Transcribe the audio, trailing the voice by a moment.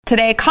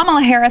Today,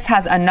 Kamala Harris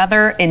has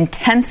another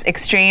intense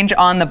exchange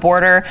on the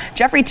border.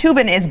 Jeffrey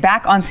Toobin is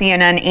back on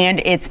CNN,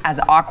 and it's as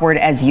awkward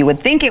as you would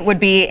think it would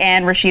be.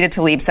 And Rashida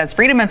Tlaib says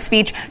freedom of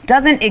speech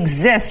doesn't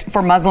exist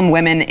for Muslim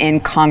women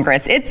in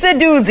Congress. It's a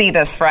doozy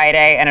this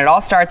Friday, and it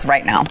all starts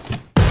right now.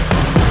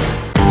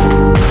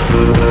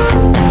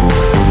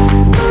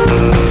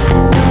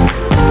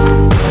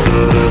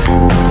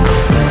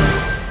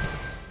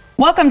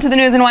 Welcome to the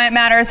news and why it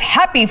matters.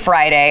 Happy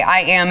Friday. I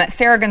am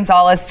Sarah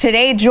Gonzalez.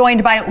 Today,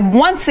 joined by,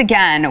 once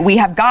again, we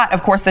have got,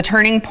 of course, the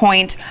Turning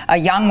Point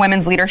Young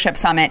Women's Leadership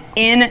Summit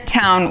in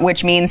town,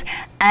 which means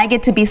I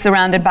get to be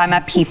surrounded by my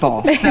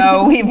people.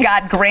 So we've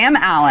got Graham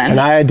Allen. And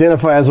I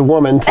identify as a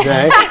woman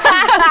today.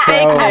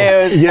 Fake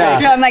news. Yeah.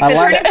 I'm like, the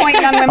Turning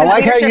Point Young Women's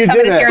Leadership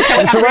Summit is here. So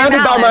I'm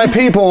surrounded by my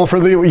people for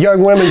the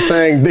Young Women's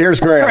thing. Here's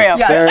Graham.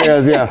 Yes. There he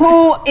is, yeah.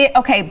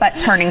 Okay, but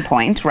Turning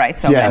Point, right?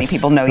 So many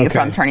people know you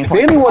from Turning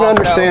Point. If anyone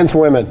understands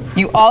women.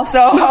 You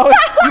also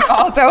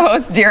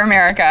host Dear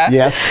America.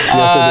 Yes,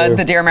 I do.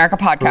 The Dear America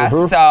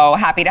podcast. So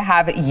happy to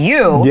have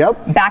you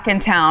back in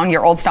town,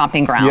 your old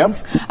stomping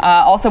grounds.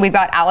 Also, we've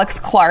got Alex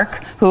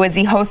Clark, who is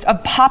the host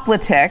of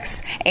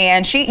Poplitics,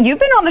 and you've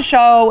been on the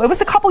show. It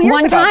was a couple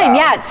years ago. One time,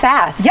 yeah, at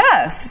SAS.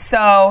 Yes,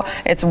 so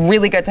it's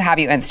really good to have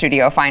you in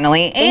studio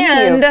finally.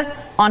 Thank you.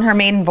 On her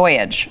maiden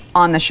voyage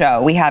on the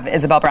show, we have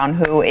Isabel Brown,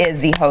 who is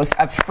the host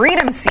of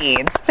Freedom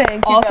Seeds,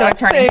 also a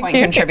Turning Point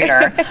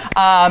contributor.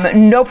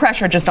 No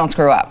pressure, just don't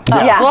screw up.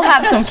 Yeah, we'll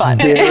have some fun.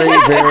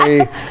 Very,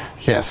 very.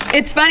 Yes.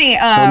 It's funny.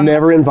 We'll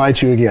never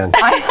invite you again.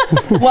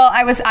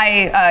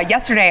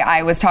 Yesterday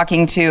I was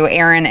talking to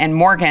Aaron and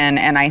Morgan,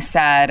 and I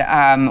said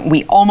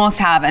we almost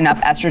have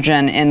enough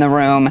estrogen in the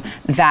room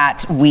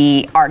that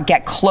we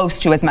get close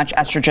to as much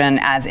estrogen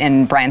as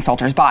in Brian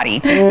Salter's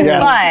body.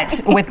 Yes.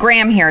 But with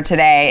Graham here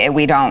today,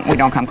 we don't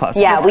come close.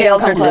 Yeah, we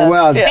don't come close.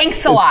 Well,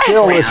 thanks a lot.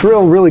 It's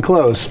really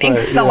close.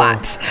 Thanks a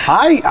lot.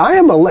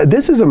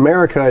 This is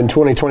America in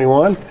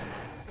 2021.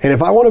 And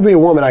if I want to be a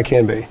woman, I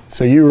can be.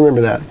 So you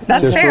remember that.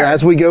 That's fair.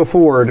 As we go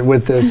forward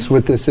with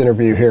this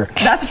interview here.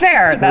 That's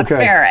fair. That's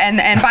fair.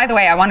 And by the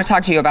way, I want to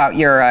talk to you about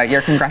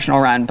your congressional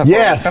run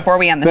before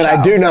we end the show. But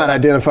I do not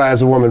identify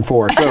as a woman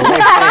for. So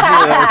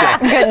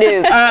good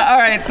news. All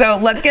right. So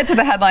let's get to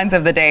the headlines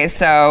of the day.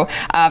 So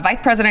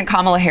Vice President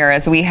Kamala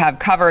Harris, we have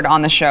covered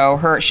on the show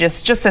her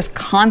just this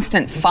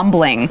constant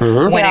fumbling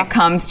when it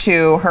comes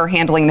to her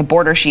handling the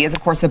border. She is, of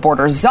course, the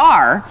border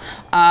czar,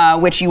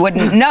 which you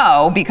wouldn't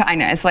know because I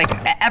know it's like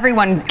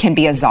everyone can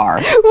be a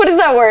czar. What is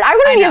that word? I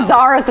want to be a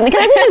czar of something.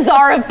 Can I be the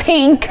czar of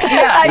pink?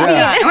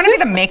 I want to be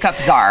the makeup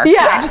czar.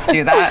 Yeah. Can I just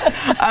do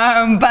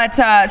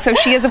that? So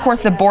she is, of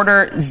course, the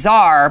border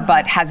czar,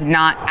 but has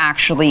not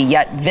actually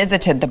yet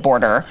visited the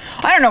border.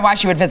 I don't know why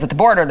she would visit the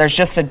border. There's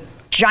just a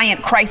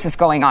giant crisis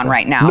going on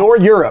right now. Nor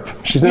Europe.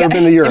 She's never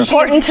been to Europe.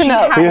 Important to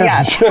know.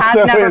 Yes,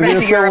 has never been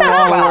to Europe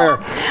as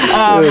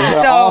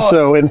well.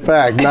 Also, in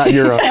fact, not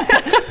Europe.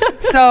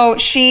 So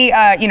she,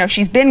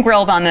 she's been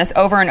grilled on this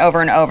over and over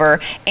and over.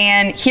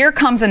 And here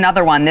comes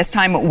another one, this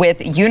time with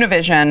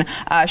Univision.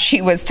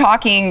 She was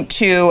talking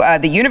to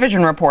the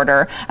Univision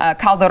reporter,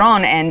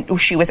 Calderon, and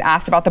she was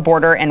asked about the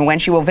border and when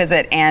she will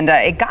visit. And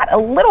it got a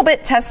little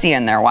bit testy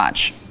in there.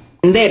 Watch.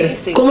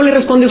 ¿Cómo le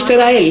responde usted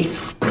a él?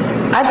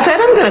 I've said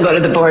I'm going to go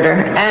to the border.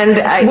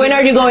 And when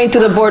are you going to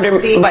the border,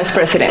 Vice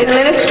President? The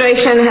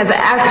administration has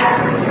asked.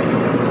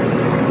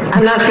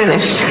 I'm not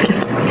finished.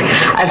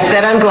 I've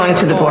said I'm going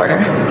to the border.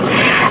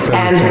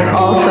 And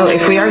also,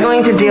 if we are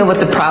going to deal with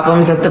the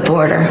problems at the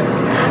border,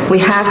 we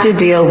have to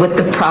deal with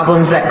the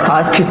problems that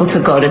cause people to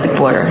go to the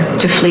border,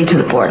 to flee to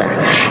the border.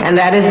 And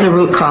that is the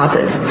root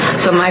causes.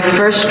 So my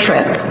first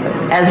trip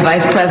as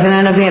Vice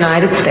President of the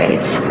United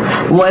States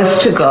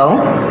was to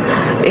go,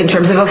 in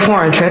terms of a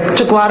foreign trip,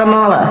 to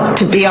Guatemala,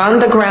 to be on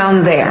the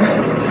ground there,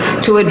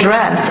 to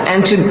address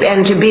and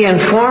to be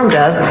informed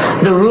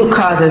of the root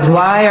causes.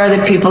 Why are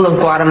the people of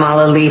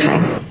Guatemala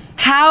leaving?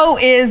 How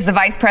is the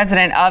Vice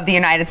President of the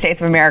United States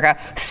of America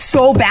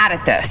so bad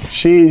at this?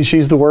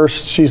 She's the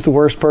worst. She's the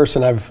worst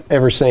person I've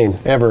ever seen,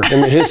 ever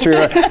in the history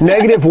of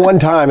negative one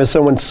time has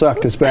someone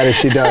sucked as bad as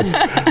she does.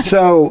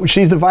 So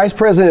she's the Vice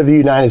President of the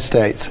United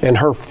States, and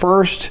her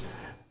first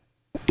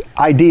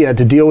idea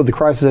to deal with the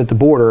crisis at the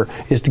border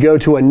is to go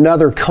to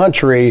another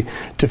country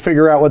to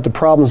figure out what the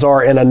problems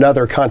are in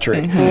another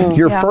country.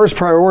 Your first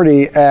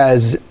priority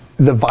as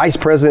the Vice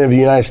President of the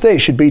United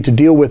States should be to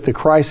deal with the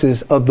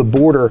crisis of the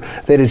border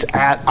that is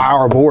at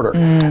our border.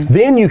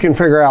 Then you can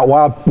figure out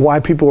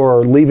why people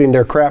are leaving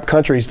their crap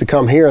countries to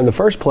come here in the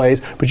first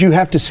place, but you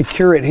have to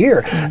secure it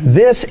here.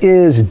 This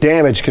is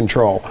damage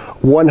control,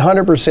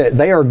 100%.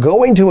 They are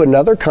going to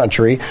another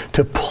country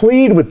to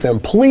plead with them,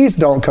 please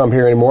don't come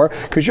here anymore,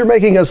 because you're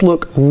making us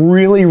look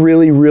really,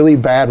 really, really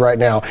bad right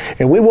now.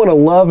 And we want to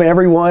love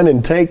everyone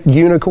and take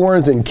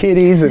unicorns and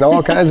kitties and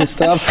all kinds of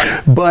stuff,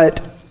 but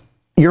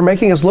you're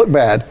making us look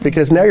bad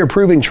because now you're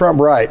proving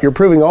Trump right. You're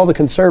proving all the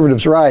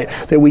conservatives right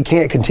that we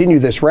can't continue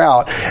this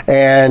route.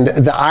 And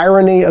the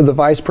irony of the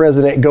vice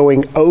president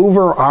going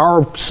over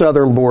our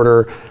southern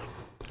border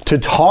to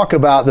talk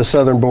about the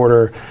southern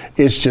border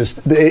it's just,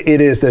 it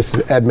is this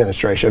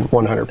administration,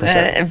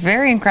 100%.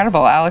 Very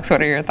incredible. Alex,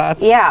 what are your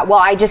thoughts? Yeah, well,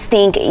 I just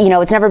think,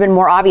 it's never been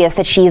more obvious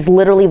that she's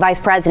literally vice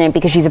president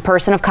because she's a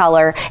person of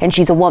color and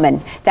she's a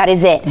woman. That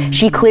is it. Mm-hmm.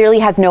 She clearly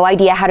has no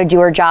idea how to do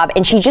her job,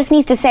 and she just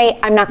needs to say,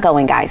 I'm not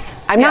going, guys.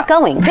 I'm not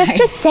going.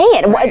 Just say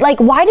it. Right. Like,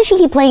 why does she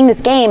keep playing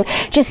this game?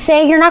 Just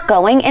say you're not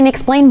going and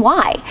explain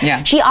why.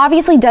 Yeah. She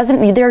obviously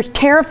doesn't, they're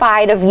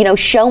terrified of,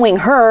 showing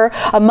her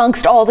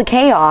amongst all the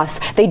chaos.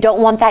 They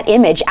don't want that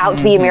image out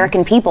to the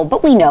American people,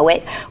 but we know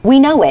it. We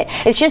know it.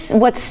 It's just,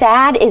 what's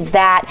sad is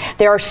that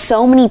there are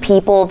so many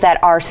people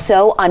that are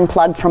so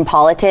unplugged from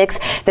politics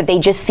that they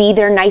just see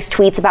their nice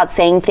tweets about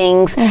saying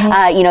things,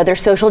 their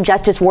social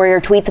justice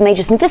warrior tweets, and they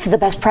just think this is the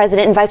best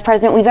president and vice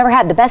president we've ever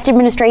had, the best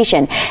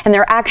administration, and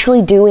they're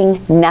actually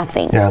doing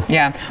nothing.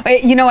 Yeah.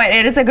 You know what?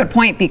 It is a good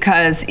point,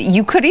 because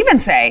you could even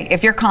say,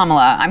 if you're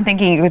Kamala, I'm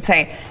thinking you could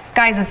say,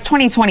 guys, it's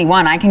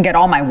 2021. I can get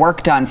all my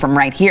work done from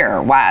right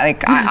here. Why?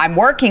 Like, I'm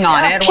working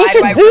on it. She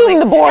should zoom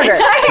the border.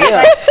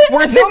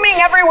 We're zooming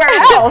everywhere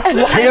else.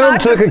 Tim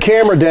took a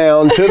camera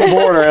down to the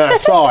border, and I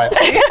saw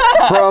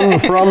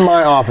it from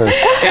my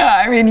office.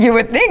 Yeah, I mean, you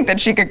would think that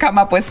she could come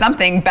up with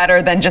something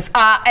better than just,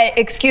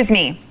 excuse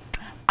me,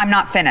 I'm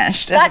not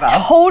finished.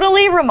 That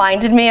totally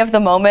reminded me of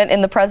the moment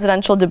in the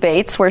presidential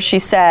debates where she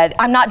said,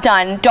 I'm not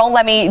done. Don't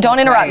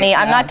interrupt me.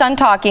 I'm not done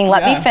talking.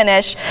 Let me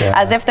finish.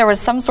 As if there was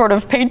some sort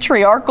of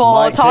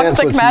patriarchal,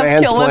 toxic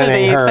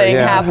masculinity thing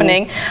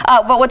happening.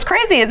 But what's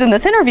crazy is in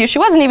this interview, she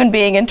wasn't even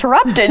being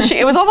interrupted.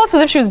 It was almost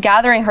as if she was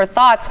gathering her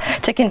thoughts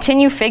to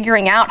continue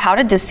figuring out how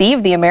to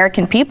deceive the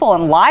American people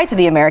and lie to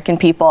the American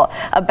people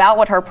about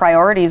what her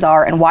priorities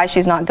are and why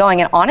she's not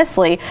going. And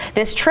honestly,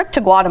 this trip to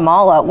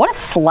Guatemala, what a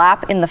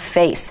slap in the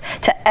face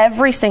to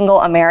every single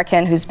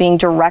American who's being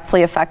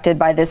directly affected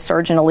by this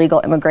surge in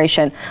illegal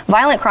immigration.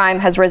 Violent crime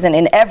has risen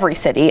in every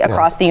city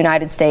across the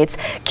United States.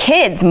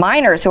 Kids,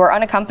 minors who are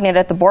unaccompanied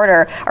at the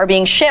border are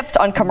being shipped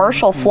on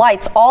commercial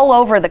flights all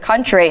over the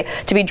country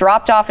to be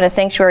dropped off in a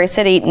sanctuary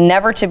city,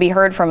 never to be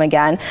heard from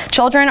again.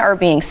 Children are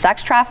being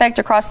sex trafficked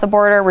across the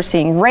border. We're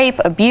seeing rape,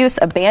 abuse,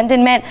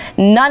 abandonment.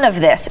 None of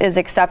this is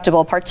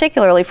acceptable,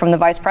 particularly from the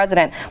vice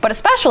president, but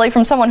especially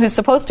from someone who's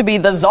supposed to be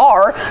the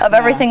czar of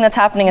everything that's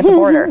happening at the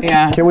border.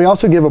 Can we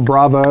also give a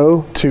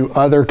bravo to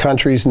other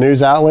countries'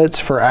 news outlets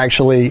for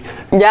actually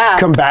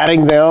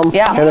combating them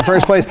in the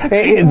first place?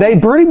 They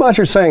pretty much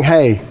are saying,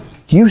 hey,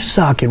 you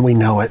suck and we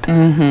know it.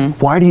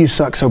 Why do you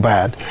suck so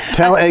bad?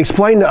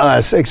 Explain to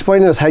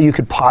us how you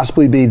could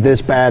possibly be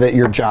this bad at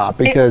your job,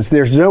 because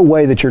there's no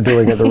way that you're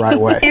doing it the right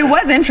way. It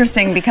was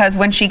interesting because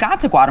when she got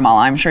to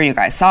Guatemala, I'm sure you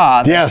guys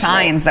saw the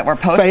signs that were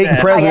posted. Fake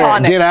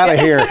president, get out of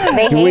here.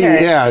 They hate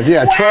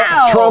her.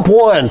 Wow. Trump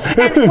won.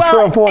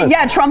 Trump won.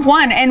 Yeah, Trump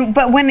won.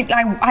 But when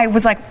I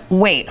was like,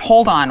 wait,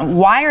 hold on,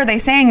 why are they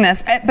saying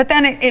this? But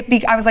then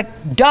I was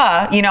like,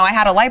 duh, I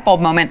had a light bulb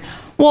moment.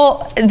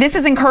 Well, this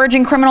is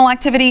encouraging criminal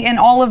activity in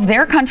all of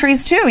their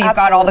countries too. You've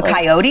got all the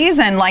coyotes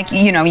and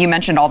you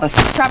mentioned all the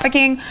sex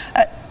trafficking.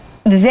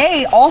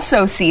 They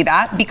also see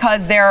that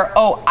because they're,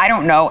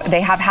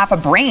 they have half a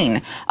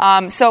brain.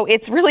 So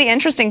it's really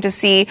interesting to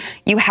see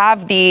you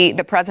have the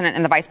president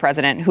and the vice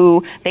president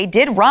who they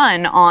did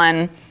run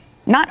on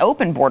not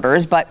open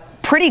borders, but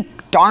pretty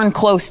darn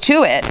close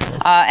to it.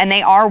 And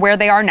they are where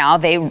they are now.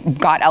 They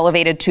got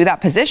elevated to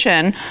that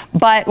position.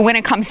 But when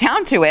it comes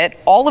down to it,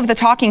 all of the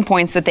talking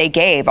points that they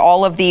gave,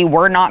 all of the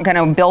we're not going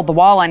to build the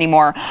wall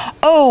anymore.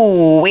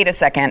 Oh, wait a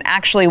second.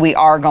 Actually, we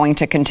are going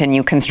to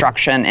continue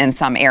construction in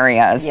some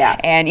areas. Yeah.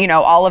 And,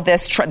 all of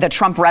this, the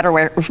Trump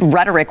rhetoric was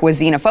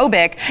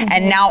xenophobic.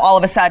 And now all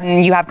of a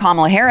sudden you have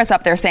Kamala Harris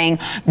up there saying,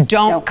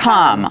 don't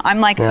come. I'm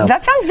like,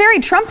 that sounds very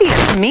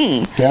Trumpian to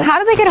me. Yeah. How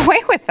do they get away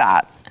with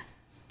that?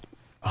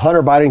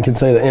 Hunter Biden can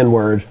say the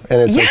N-word and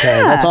it's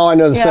okay. That's all I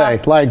know to say.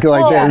 There it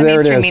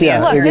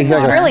is. Look, this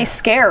is really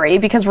scary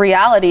because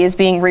reality is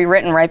being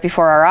rewritten right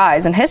before our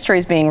eyes and history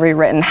is being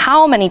rewritten.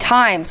 How many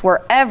times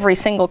were every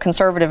single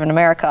conservative in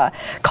America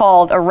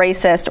called a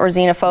racist or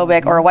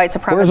xenophobic or a white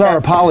supremacist? Where's our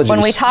apologies?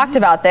 When we talked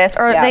about this,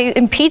 or they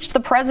impeached the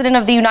president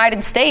of the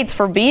United States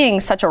for being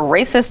such a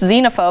racist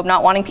xenophobe,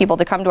 not wanting people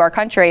to come to our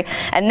country.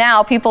 And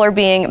now people are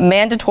being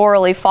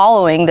mandatorily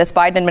following this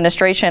Biden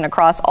administration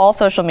across all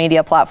social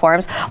media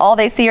platforms. All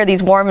they see are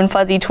these warm and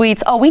fuzzy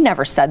tweets. Oh, we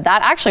never said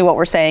that. Actually, what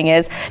we're saying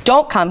is,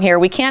 don't come here.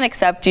 We can't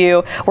accept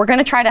you. We're going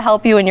to try to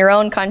help you in your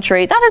own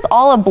country. That is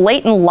all a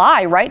blatant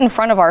lie right in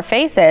front of our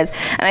faces.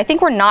 And I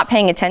think we're not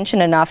paying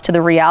attention enough to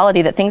the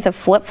reality that things have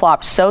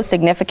flip-flopped so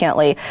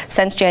significantly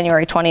since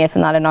January 20th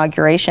and that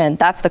inauguration.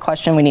 That's the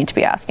question we need to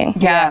be asking.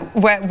 Yeah.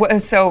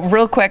 So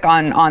real quick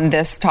on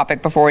this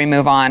topic before we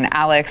move on,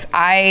 Alex,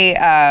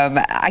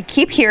 I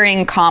keep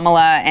hearing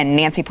Kamala and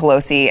Nancy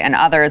Pelosi and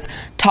others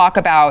talk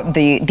about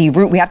the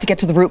root. We have to get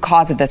to the root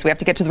cause of this. We have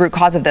to get to the root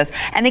cause of this.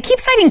 And they keep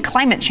citing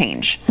climate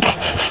change.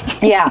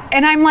 Yeah.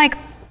 And I'm like,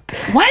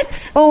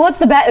 What? Well,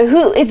 what's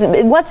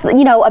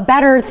a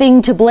better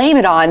thing to blame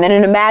it on than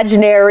an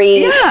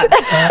imaginary? Yeah,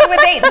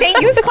 they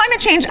use climate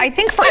change. I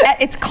think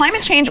it's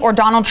climate change or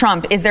Donald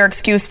Trump is their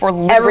excuse for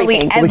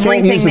literally everything they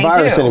can't use the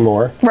virus do.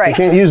 anymore. Right.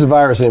 They can't use the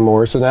virus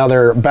anymore, so now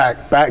they're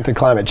back to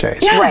climate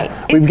change. Yeah. Right.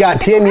 We've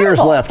got 10 years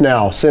left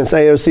now since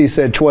AOC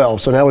said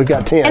 12, so now we've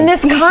got 10. And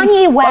this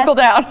Kanye West, Buckle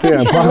down.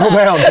 Yeah, buckle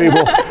down,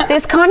 people.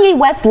 This Kanye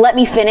West let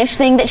me finish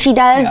thing that she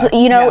does,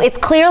 it's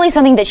clearly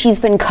something that she's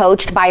been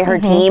coached by her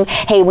team.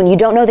 Hey, when you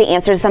don't know the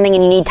answer to something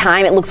and you need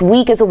time, it looks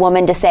weak as a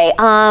woman to say,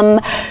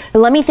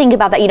 let me think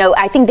about that.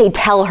 I think they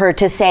tell her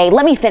to say,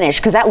 let me finish,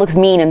 because that looks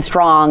mean and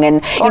strong.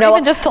 And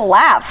even just to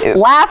laugh.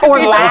 Laugh or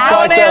if you laugh.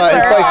 don't answer.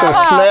 It's like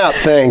the snap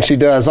thing she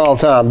does all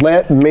the time.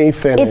 Let me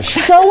finish.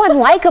 It's so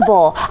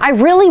unlikable. I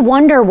really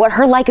wonder what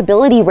her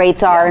likability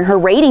rates are and her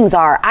ratings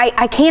are.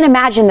 I can't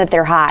imagine that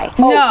they're high.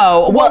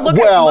 No. Well, look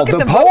at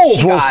the the polls votes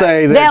she will got.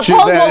 say that The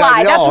polls will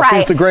lie. That's right.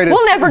 She's the greatest.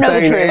 We'll never know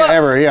the thing truth.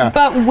 ever. Yeah.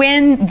 But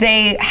when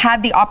they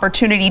had the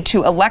opportunity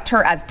to elect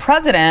her as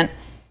president,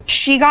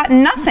 she got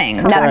nothing.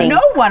 Nothing. No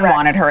one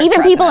wanted her as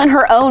Even president. people in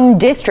her own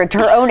district,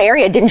 her own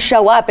area, didn't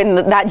show up in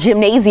that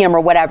gymnasium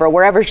or whatever,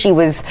 wherever she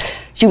was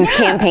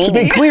campaigning. To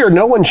be clear,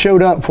 no one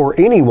showed up for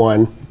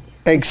anyone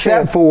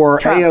except for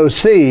Trump.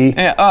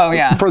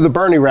 AOC for the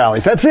Bernie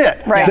rallies. That's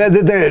it. Right.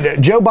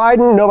 Joe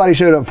Biden, nobody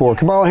showed up for.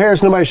 Kamala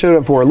Harris, nobody showed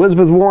up for.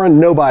 Elizabeth Warren,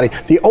 nobody.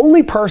 The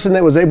only person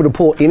that was able to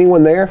pull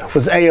anyone there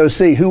was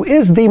AOC, who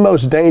is the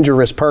most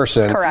dangerous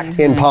person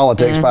in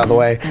politics, by the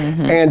way,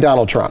 and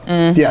Donald Trump.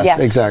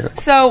 Yes, exactly.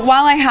 So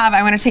while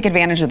I want to take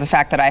advantage of the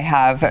fact that I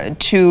have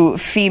two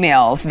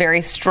females, very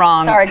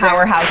strong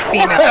powerhouse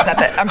females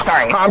I'm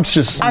sorry. I'm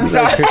sorry. I'm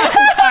sorry.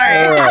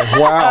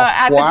 Wow.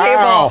 At the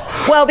table.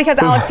 Well, because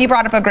Alex, you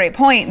brought up a great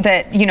point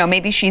that,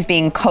 maybe she's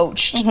being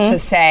coached to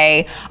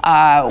say,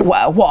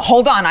 well,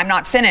 hold on, I'm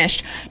not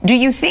finished. Do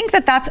you think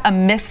that that's a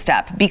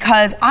misstep?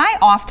 Because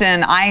I'll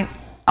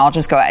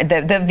just go.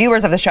 The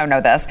viewers of the show know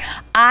this.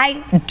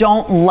 I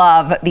don't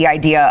love the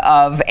idea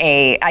of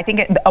I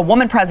think a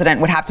woman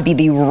president would have to be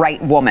the right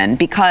woman,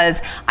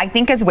 because I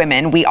think as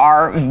women, we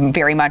are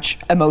very much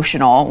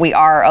emotional. We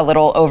are a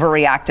little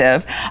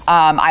overreactive.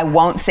 I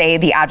won't say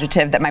the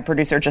adjective that my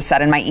producer just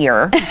said in my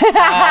ear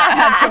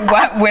as to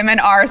what women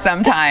are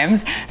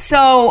sometimes.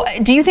 So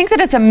do you think that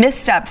it's a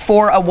misstep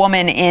for a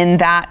woman in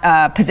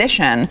that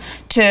position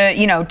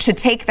to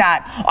take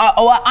that,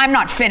 I'm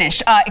not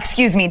finished.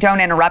 Excuse me, don't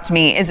interrupt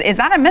me. Is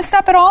that a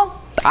misstep at all?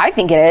 I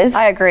think it is.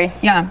 I agree.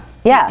 Yeah.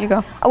 Yeah. You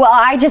go. Well,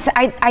 I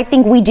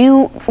think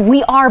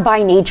we are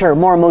by nature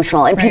more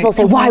emotional. And people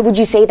say, why would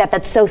you say that?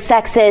 That's so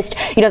sexist.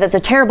 That's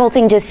a terrible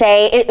thing to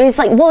say. It's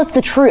like, well, it's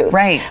the truth.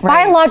 Right.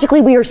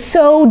 Biologically, we are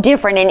so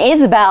different. And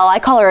Isabel, I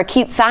call her a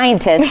cute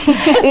scientist.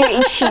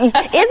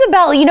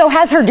 Isabel,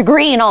 has her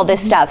degree and all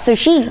this stuff. So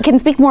she can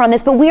speak more on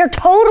this. But we are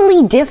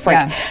totally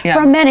different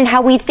from men in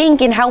how we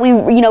think and how we,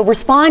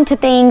 respond to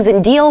things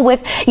and deal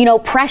with,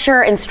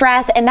 pressure and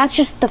stress. And that's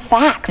just the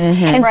facts.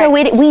 And so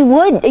we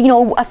would,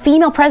 a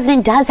female president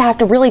does have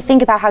to really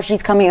think about how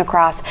she's coming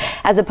across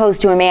as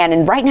opposed to a man,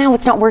 and right now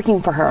it's not working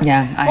for her.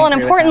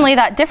 And importantly,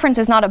 that difference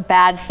is not a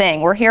bad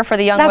thing. We're here for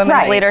the Young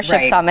Women's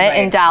Leadership Summit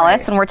in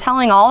Dallas, and we're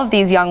telling all of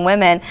these young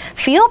women,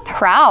 feel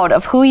proud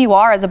of who you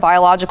are as a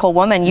biological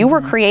woman. You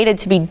were created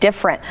to be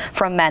different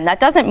from men.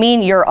 That doesn't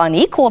mean you're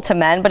unequal to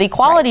men, but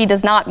equality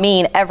does not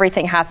mean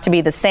everything has to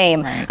be the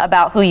same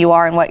about who you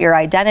are and what your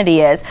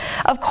identity is.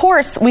 Of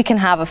course, we can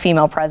have a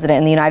female president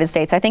in the United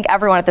States. I think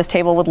everyone at this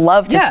table would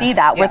love to see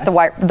that with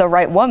the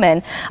right woman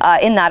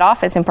in that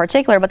office in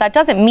particular, but that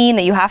doesn't mean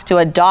that you have to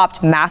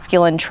adopt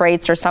masculine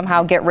traits or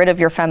somehow get rid of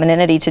your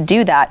femininity to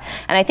do that.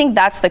 And I think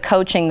that's the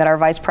coaching that our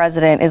vice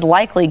president is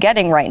likely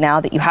getting right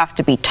now, that you have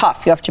to be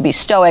tough, you have to be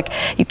stoic,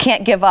 you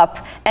can't give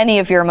up any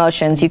of your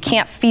emotions, you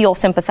can't feel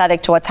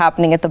sympathetic to what's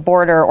happening at the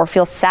border or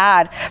feel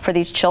sad for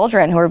these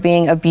children who are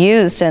being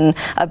abused and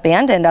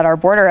abandoned at our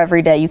border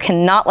every day. You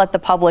cannot let the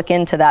public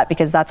into that,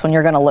 because that's when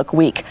you're going to look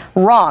weak.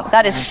 Wrong.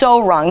 That is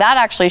so wrong. That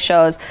actually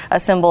shows a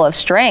symbol of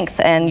strength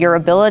and your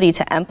ability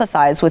to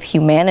empathize with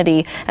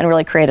humanity and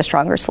really create a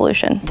stronger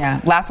solution. Yeah.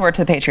 Last word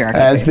to the patriarchy.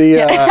 As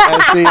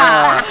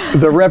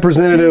the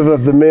representative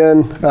of the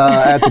men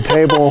at the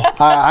table,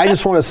 I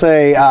just want to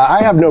say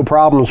I have no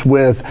problems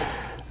with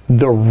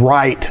the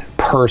right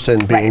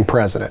person being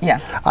president.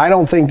 I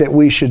don't think that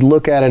we should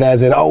look at it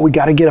as we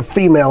got to get a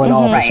female in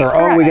office,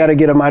 or we got to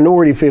get a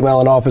minority female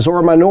in office, or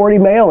a minority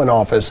male in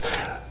office.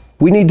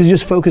 We need to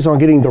just focus on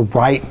getting the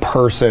right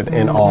person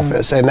in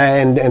office.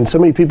 And so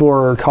many people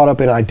are caught up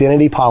in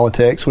identity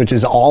politics, which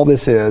is all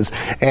this is.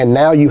 And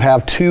now you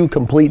have two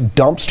complete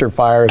dumpster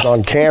fires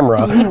on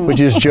camera,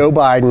 which is Joe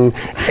Biden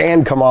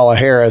and Kamala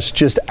Harris,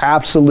 just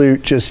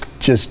absolute,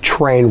 just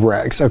train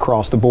wrecks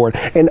across the board.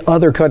 And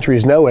other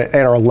countries know it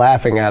and are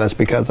laughing at us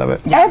because of it.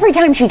 Every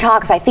time she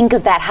talks, I think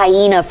of that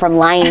hyena from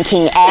Lion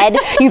King, Ed.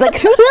 He's like,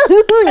 he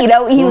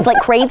was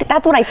like crazy.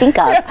 That's what I think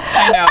of.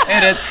 I know,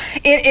 it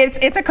is.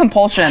 It's a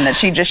compulsion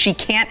that she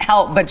can't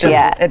help but just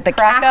the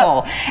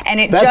cackle, and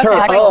it that's just her or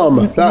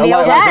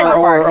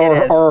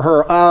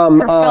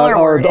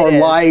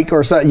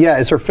so. Yeah,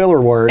 it's her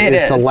filler word. It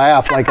is to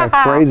laugh like a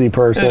crazy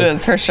person. It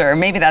is for sure.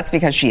 Maybe that's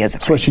because she is.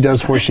 That's what she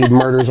does before she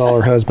murders all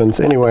her husbands.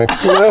 Anyway.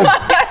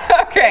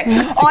 Okay.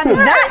 On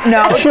that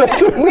note,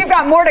 we've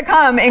got more to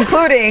come,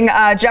 including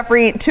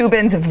Jeffrey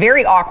Toobin's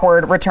very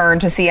awkward return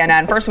to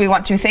CNN. First, we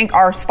want to thank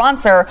our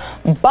sponsor,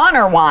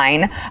 Bonner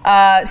Wine.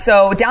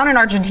 So down in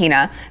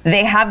Argentina,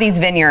 they have these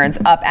vineyards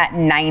up at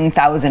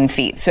 9,000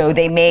 feet. So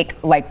they make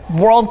like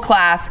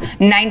world-class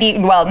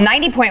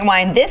 90-point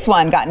wine. This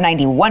one got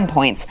 91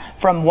 points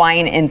from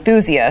Wine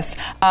Enthusiast.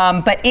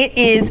 But it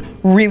is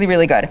really,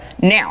 really good.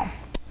 Now,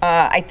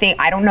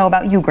 I don't know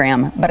about you,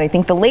 Graham, but I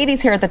think the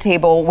ladies here at the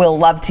table will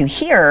love to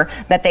hear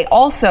that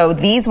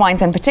these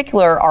wines in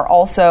particular are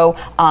also,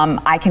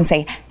 I can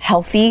say,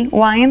 healthy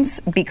wines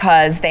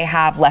because they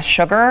have less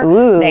sugar,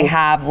 they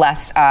have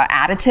less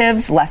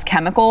additives, less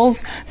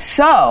chemicals.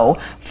 So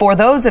for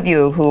those of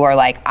you who are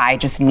like, I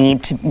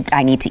need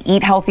to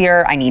eat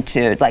healthier, I need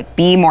to like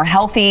be more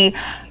healthy,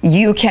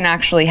 you can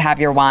actually have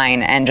your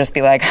wine and just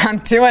be like, I'm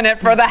doing it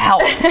for the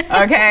health,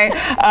 okay?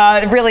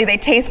 Really, they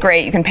taste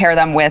great. You can pair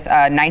them with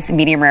nice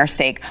medium rare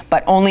steak,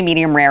 but only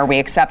medium rare. We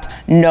accept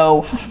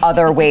no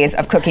other ways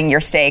of cooking your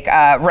steak.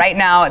 Right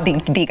now,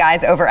 the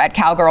guys over at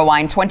Cowgirl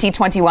Wine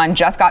 2021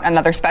 just got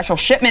another special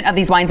shipment of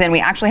these wines in. We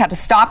actually had to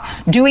stop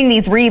doing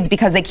these reads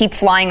because they keep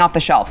flying off the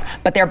shelves,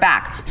 but they're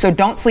back. So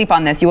don't sleep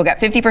on this. You will get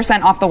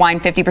 50% off the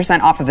wine,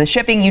 50% off of the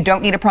shipping. You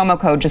don't need a promo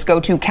code. Just go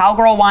to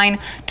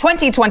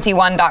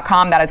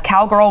cowgirlwine2021.com. That is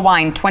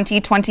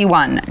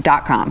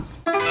cowgirlwine2021.com.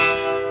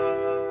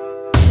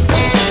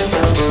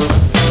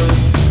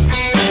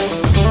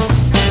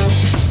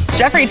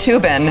 Jeffrey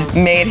Toobin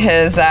made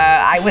his,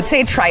 I would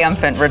say,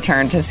 triumphant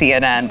return to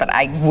CNN, but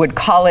I would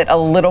call it a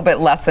little bit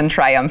less than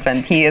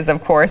triumphant. He is,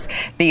 of course,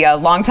 the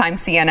longtime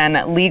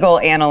CNN legal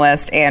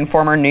analyst and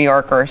former New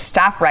Yorker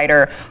staff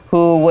writer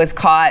who was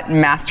caught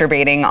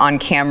masturbating on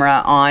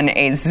camera on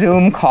a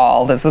Zoom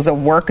call. This was a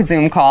work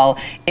Zoom call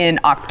in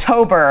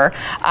October.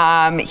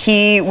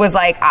 He was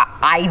like,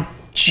 I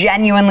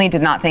genuinely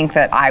did not think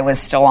that I was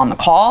still on the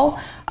call.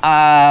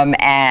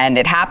 And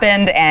it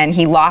happened, and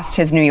he lost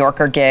his New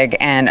Yorker gig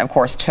and, of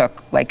course,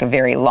 took like a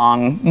very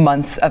long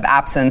months of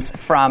absence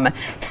from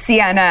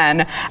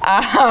CNN.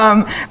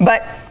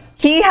 But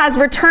he has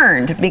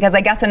returned because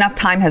I guess enough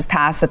time has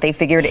passed that they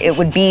figured it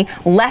would be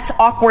less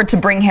awkward to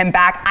bring him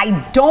back.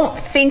 I don't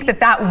think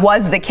that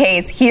was the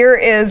case. Here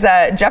is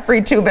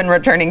Jeffrey Toobin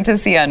returning to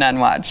CNN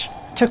Watch.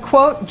 To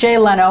quote Jay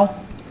Leno,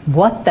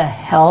 what the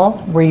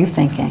hell were you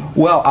thinking?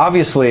 Well,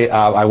 obviously,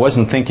 I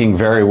wasn't thinking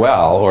very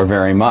well or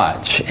very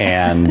much,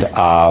 and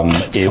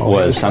it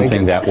was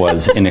something that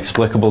was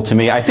inexplicable to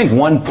me. I think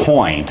one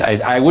point,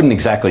 I wouldn't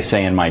exactly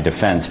say in my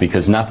defense,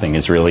 because nothing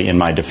is really in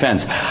my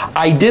defense.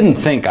 I didn't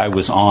think I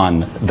was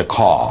on the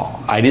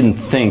call. I didn't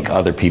think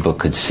other people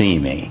could see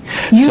me.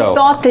 You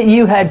thought that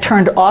you had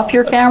turned off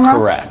your camera?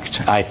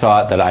 Correct. I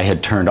thought that I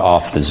had turned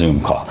off the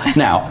Zoom call.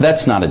 Now,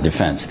 that's not a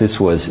defense. This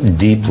was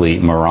deeply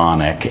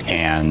moronic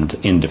and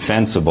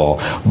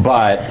indefensible,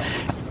 but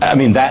I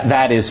mean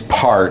that is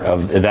part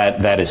of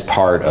that is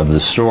part of the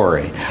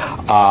story.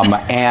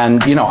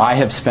 And you know, I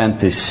have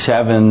spent the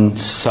 7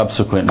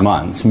 subsequent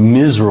months,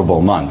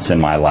 miserable months in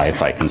my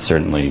life, I can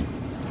certainly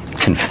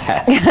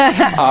confess,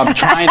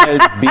 trying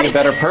to be a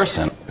better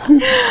person.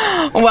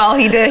 Well,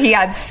 he did. He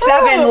had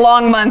 7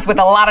 long months with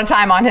a lot of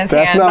time on his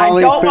hands. I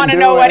don't want to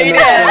know what he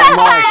did.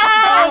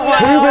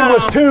 Toobin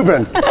was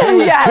Toobin. He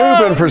was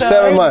Toobin for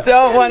 7 months. I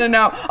don't want to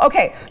know.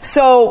 Okay,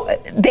 so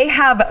they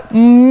have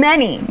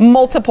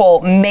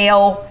multiple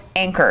male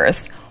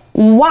anchors.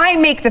 Why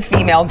make the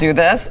female do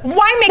this?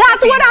 Why make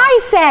That's what I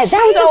said.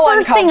 That was the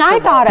first thing I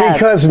thought of.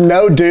 Because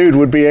no dude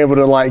would be able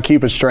to like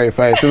keep a straight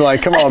face. They're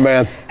like, come on,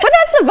 man. But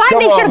that's the vibe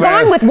they should have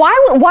gone with.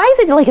 Why is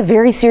it like a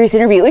very serious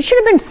interview? It should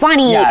have been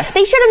funny. Yes.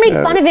 They should have made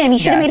fun of him. He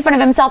should have made fun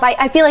of himself.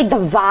 I feel like the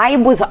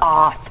vibe was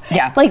off.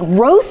 Yeah. Like,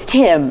 roast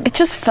him. It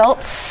just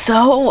felt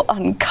so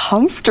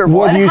uncomfortable.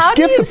 Well, you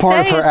skipped the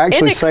part for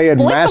actually saying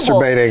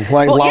masturbating,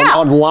 like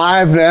on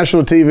live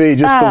national TV,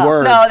 just the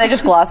word. No, they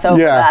just gloss over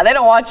that. They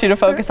don't want you to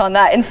focus on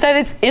that. Instead,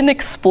 it's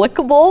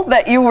inexplicable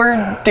that you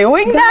were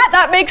doing that.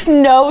 That makes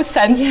no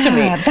sense to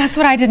me. That's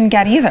what I didn't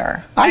get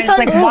either. I was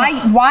like,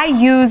 why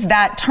use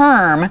that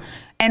term?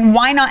 And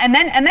why not? And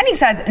then he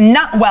says,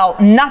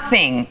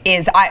 nothing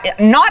is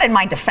not in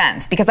my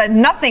defense because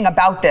nothing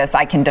about this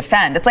I can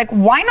defend. It's like,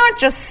 why not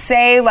just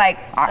say like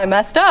I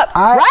messed up,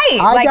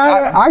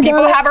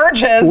 people have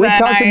urges. We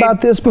talked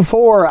about this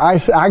before.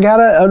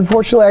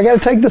 Unfortunately, I gotta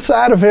take the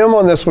side of him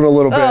on this one a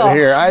little bit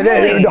here.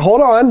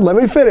 Hold on, let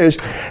me finish.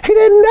 He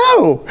didn't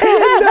know.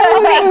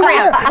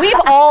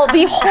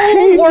 The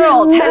whole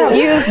world has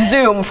used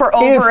Zoom for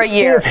over a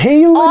year. If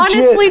he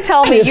legit, honestly,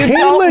 tell me you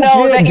don't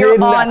know that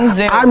you're on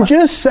Zoom. I'm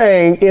just just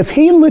saying, if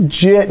he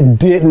legit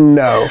didn't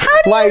know,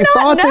 like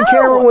thought the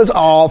camera was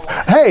off.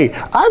 Hey,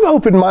 I've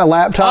opened my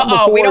laptop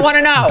before. We don't want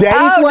to know.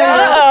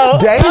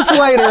 Days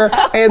later,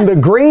 and the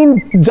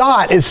green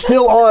dot is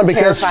still on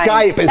because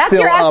Skype is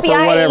still up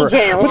or whatever.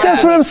 But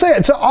that's what I'm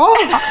saying. So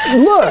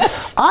look,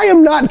 I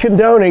am not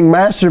condoning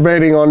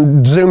masturbating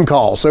on Zoom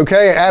calls,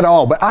 okay, at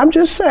all. But I'm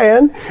just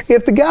saying,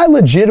 if the guy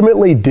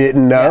legitimately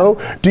didn't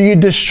know, do you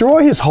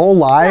destroy his whole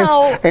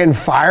life and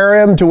fire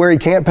him to where he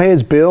can't pay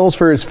his bills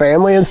for his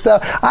family and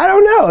stuff? I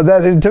don't know.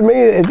 That, to me,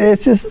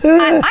 it's just.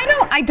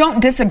 I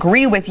don't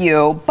disagree with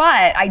you,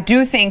 but I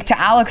do think, to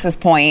Alex's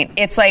point,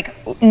 it's like,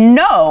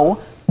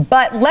 no.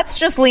 But let's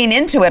just lean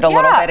into it a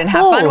little bit and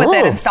have fun with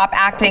it and stop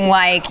acting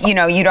like, you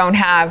know, you don't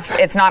have,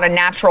 it's not a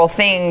natural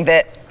thing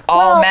that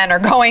all men are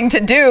going to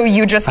do.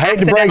 You just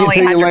accidentally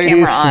had your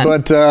camera on.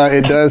 But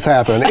it does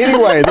happen.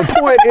 Anyway, the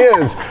point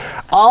is,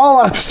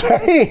 all I'm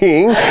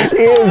saying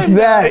is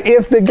that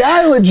if the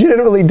guy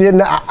legitimately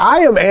didn't, I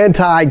am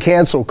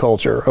anti-cancel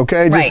culture,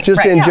 okay?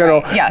 Just in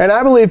general. Yes. And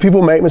I believe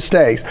people make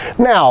mistakes.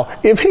 Now,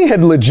 if he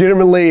had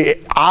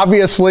legitimately,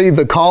 obviously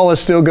the call is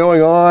still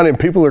going on and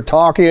people are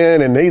talking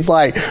and he's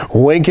like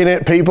winking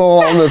at people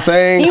on the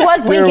thing. He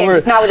was winking,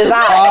 just not with his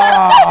eyes.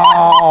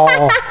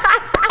 Oh.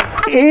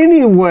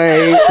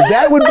 Anyway,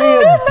 that would be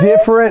a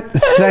different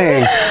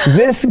thing.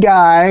 This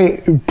guy,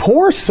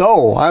 poor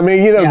soul. I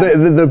mean, you know,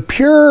 the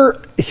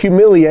pure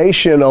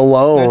humiliation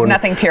alone. There's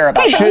nothing pure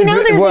about it. But you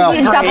know there's a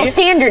huge double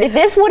standard. If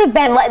this would have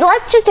been,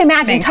 let's just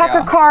imagine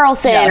Tucker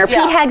Carlson or Pete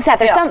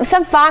Hegseth or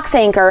some Fox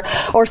anchor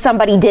or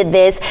somebody did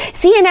this,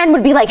 CNN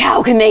would be like,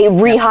 how can they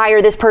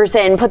rehire this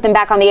person, put them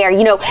back on the air?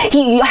 You know,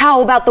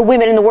 how about the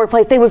women in the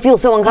workplace? They would feel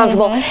so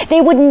uncomfortable.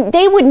 They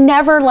would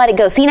never let it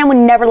go. CNN would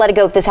never let it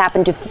go if this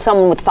happened to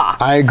someone with Fox.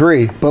 I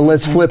agree, but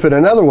let's flip it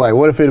another way.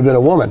 What if it had been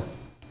a woman?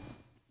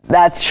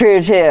 That's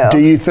true too. Do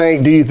you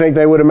think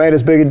they would have made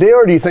as big a deal,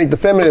 or do you think the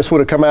feminists would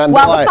have come out and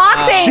been like, the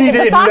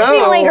Fox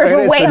female anchors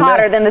were way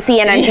hotter than the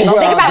CNN people.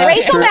 Think about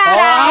Rachel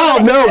Maddow. Oh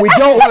no, we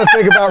don't want to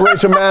think about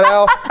Rachel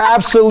Maddow.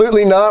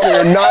 Absolutely not.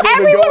 We're not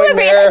even going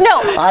there.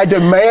 No. I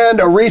demand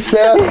a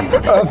recess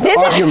of the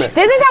argument.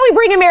 This is how we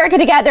bring America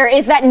together: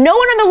 is that no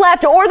one on the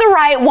left or the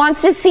right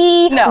wants to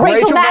see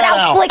Rachel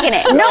Maddow flicking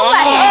it.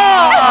 Nobody.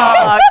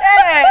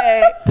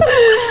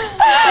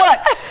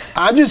 Look.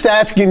 I'm just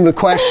asking the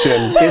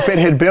question: if it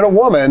had been a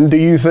woman, do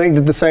you think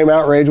that the same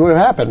outrage would have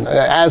happened?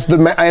 As the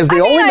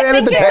only man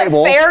at the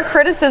table. It's a fair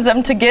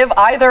criticism to give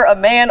either a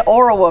man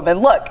or a woman.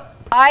 Look,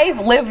 I've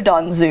lived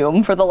on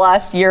Zoom for the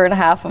last year and a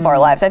half of our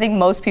lives. I think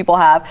most people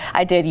have.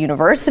 I did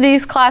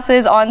universities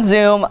classes on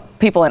Zoom.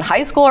 People in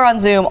high school are on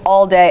Zoom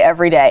all day,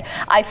 every day.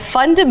 I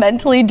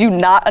fundamentally do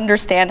not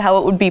understand how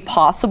it would be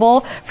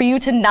possible for you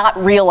to not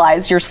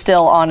realize you're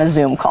still on a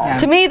Zoom call. Yeah.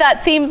 To me,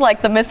 that seems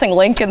like the missing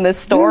link in this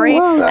story,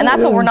 and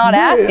that's what we're not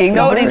asking.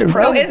 Nobody's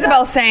proving. So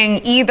Isabel's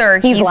saying either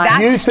he's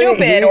that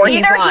stupid or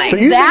he's lying. So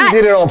you think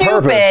he did it on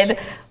purpose?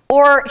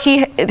 Or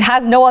he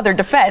has no other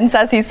defense.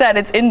 As he said,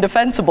 it's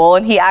indefensible,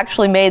 and he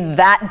actually made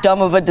that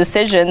dumb of a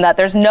decision that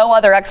there's no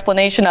other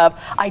explanation of,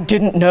 I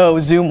didn't know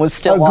Zoom was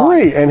still on.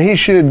 Agree, and he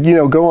should,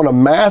 go on a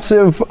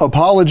massive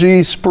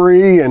apology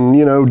spree and,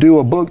 do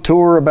a book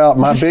tour about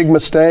my big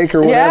mistake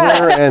or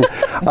whatever, and,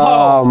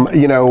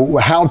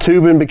 how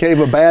tubing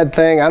became a bad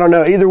thing. I don't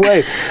know, either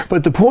way.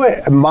 But the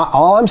point,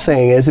 all I'm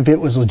saying is, if it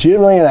was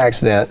legitimately an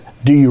accident,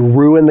 do you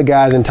ruin the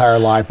guy's entire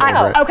life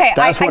over it? Okay,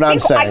 That's what I'm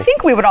saying. I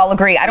think we would all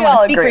agree. I don't want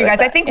to speak for you guys.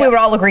 I think we would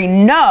all agree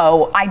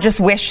no. I just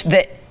wish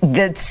that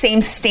the same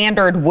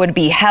standard would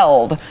be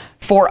held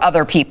for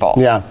other people.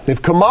 Yeah.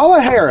 If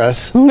Kamala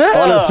Harris on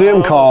a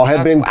Zoom call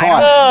had been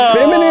caught,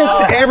 feminists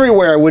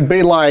everywhere would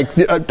be like,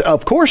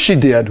 of course she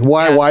did.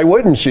 Why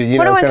wouldn't she?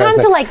 But when it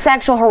comes to like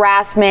sexual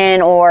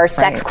harassment or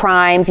sex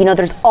crimes,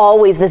 there's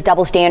always this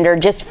double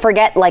standard. Just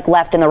forget like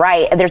left and the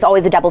right. There's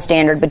always a double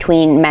standard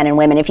between men and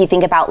women. If you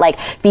think about like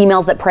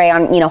females that prey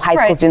on, high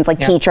school students, like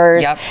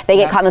teachers, they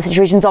get caught in the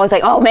situation. It's always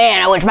like, oh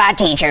man, I wish my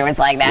teacher was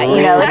like that.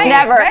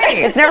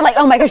 It's never like,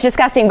 oh my gosh,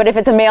 disgusting. But if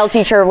it's a male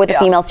teacher with a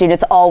female student,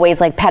 it's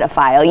always like pedophile.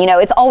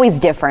 It's always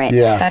different.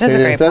 Yeah, that is a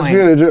great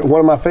point. That's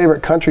one of my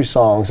favorite country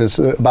songs. It's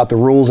about the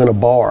rules in a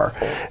bar.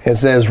 It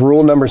says,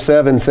 rule number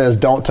 7 says,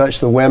 don't touch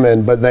the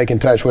women, but they can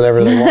touch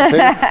whatever they want to.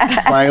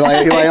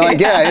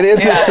 It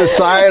is this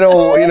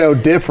societal,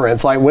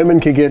 difference. Like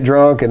women can get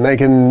drunk and they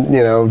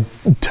can,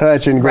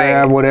 touch and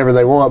grab whatever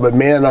they want, but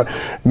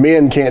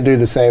men can't do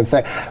the same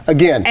thing.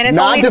 Again,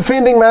 not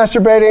defending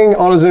masturbating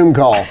on a Zoom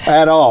call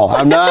at all.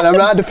 I'm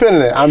not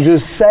defending it. I'm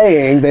just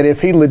saying that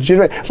if he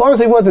legitimately, as long as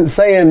he wasn't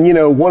saying,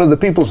 one of the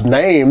people's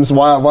names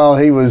while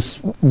he was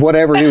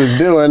whatever he was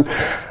doing,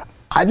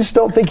 I just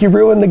don't think you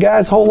ruined the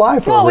guy's whole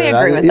life. Well, we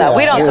agree with that.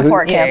 We don't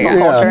support cancel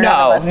culture. None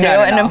of us do.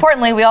 And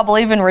importantly, we all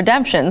believe in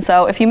redemption.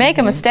 So if you make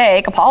a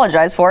mistake,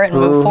 apologize for it and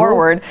move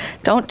forward.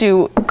 Don't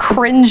do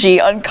cringy,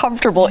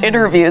 uncomfortable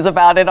interviews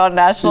about it on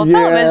national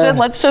television.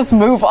 Let's just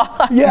move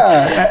on.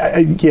 Yeah.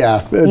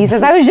 He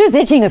says, I was just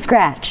itching a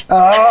scratch.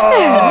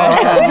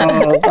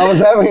 I was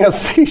having a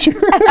seizure.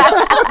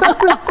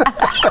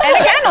 And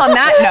again, on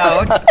that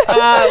note,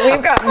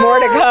 we've got more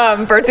to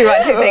come. First, we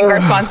want to thank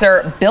our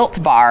sponsor,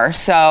 Built Bar.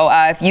 So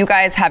if you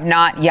guys have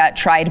not yet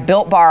tried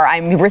Built Bar,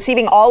 I'm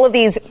receiving all of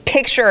these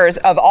pictures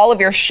of all of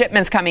your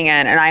shipments coming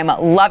in, and I'm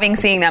loving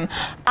seeing them.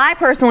 I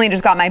personally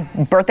just got my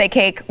birthday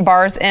cake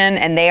bars in,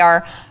 and they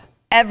are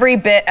every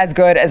bit as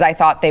good as I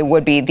thought they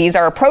would be. These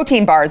are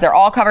protein bars. They're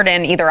all covered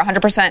in either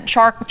 100%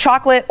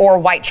 chocolate or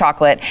white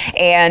chocolate.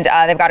 And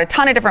they've got a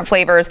ton of different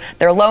flavors.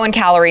 They're low in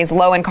calories,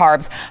 low in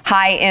carbs,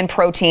 high in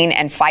protein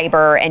and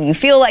fiber. And you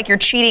feel like you're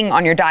cheating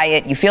on your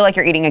diet. You feel like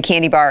you're eating a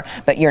candy bar,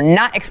 but you're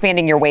not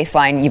expanding your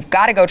waistline. You've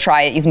got to go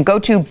try it. You can go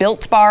to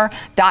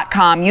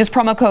BuiltBar.com. Use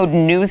promo code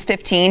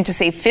NEWS15 to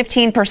save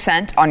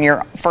 15% on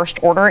your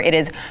first order. It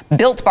is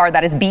Built Bar.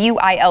 That is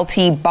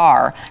BUILT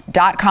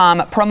bar.com.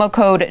 Promo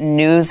code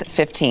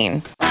NEWS15.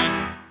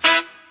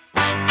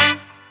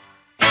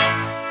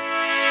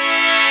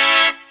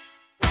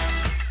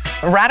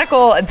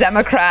 Radical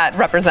Democrat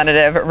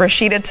Representative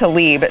Rashida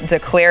Tlaib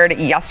declared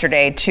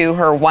yesterday to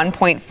her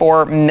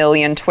 1.4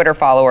 million Twitter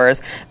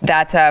followers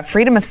that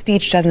freedom of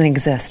speech doesn't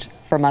exist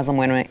for Muslim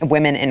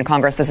women in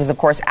Congress. This is, of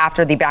course,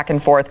 after the back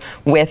and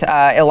forth with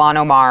Ilhan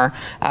Omar,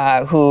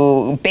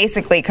 who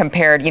basically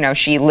compared,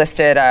 she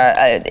listed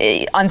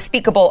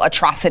unspeakable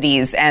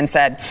atrocities and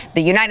said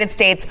the United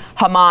States,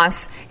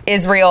 Hamas,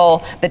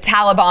 Israel, the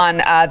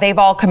Taliban, they've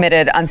all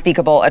committed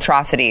unspeakable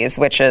atrocities,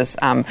 which is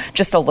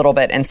just a little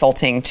bit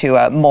insulting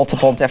to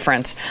multiple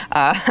different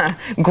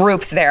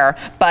groups there.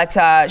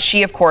 But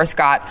she, of course,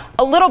 got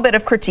a little bit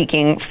of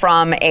critiquing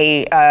from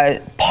a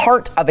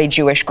part of a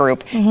Jewish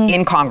group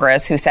in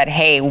Congress who said,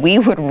 hey, we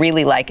would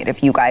really like it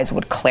if you guys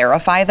would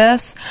clarify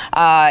this,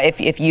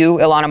 if you,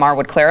 Ilhan Omar,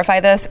 would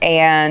clarify this.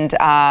 And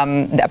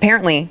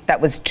apparently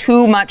that was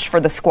too much for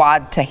the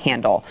squad to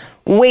handle.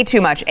 Way too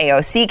much.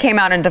 AOC came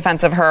out in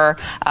defense of her,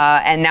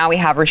 and now we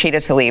have Rashida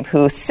Tlaib,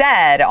 who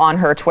said on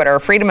her Twitter,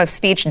 freedom of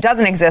speech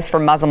doesn't exist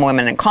for Muslim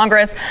women in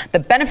Congress. The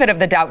benefit of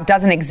the doubt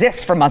doesn't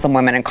exist for Muslim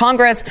women in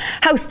Congress.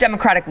 House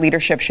Democratic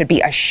leadership should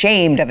be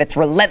ashamed of its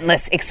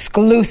relentless,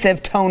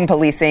 exclusive tone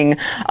policing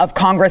of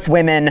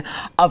Congresswomen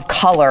of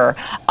color.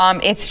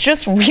 It's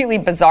just really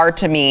bizarre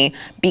to me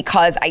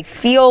because I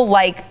feel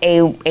like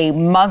a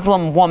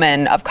Muslim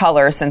woman of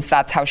color, since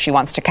that's how she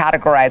wants to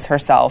categorize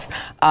herself,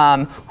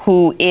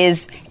 who is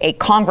a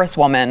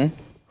congresswoman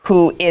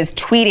who is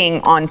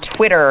tweeting on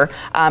Twitter,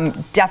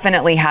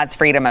 definitely has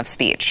freedom of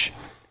speech.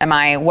 What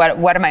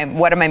am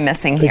I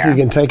missing here? I think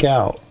you can take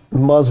out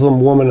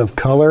Muslim woman of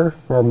color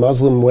or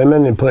Muslim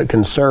women and put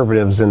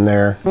conservatives in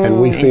there, and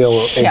we feel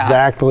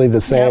exactly the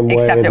same way.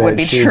 Except it would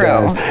be true.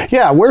 Does.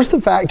 Yeah, where's the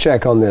fact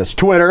check on this?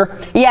 Twitter.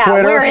 Yeah,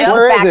 Twitter,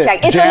 where is the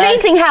fact check? It's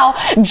amazing how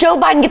Joe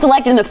Biden gets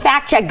elected and the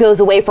fact check goes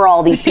away for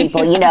all these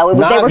people.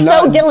 They were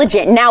so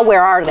diligent. Now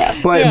where are they?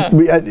 But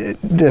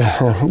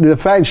the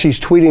fact she's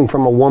tweeting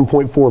from a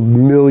 1.4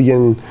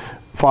 million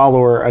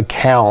follower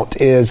account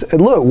is,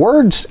 look,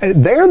 words,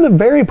 they're the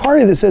very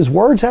party that says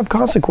words have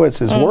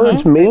consequences.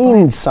 Words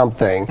mean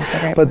something.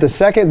 But the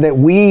second that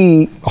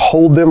we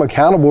hold them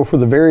accountable for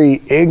the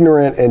very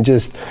ignorant and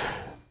just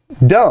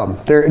dumb,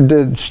 they're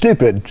the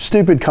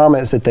stupid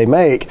comments that they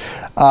make,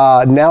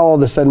 now all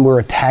of a sudden we're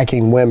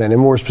attacking women,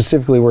 and more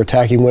specifically we're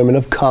attacking women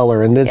of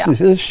color, and this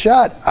is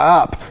shut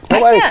up.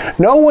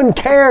 No one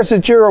cares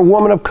that you're a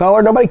woman of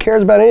color. Nobody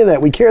cares about any of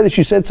that. We care that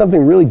you said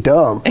something really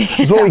dumb.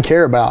 That's what we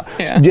care about.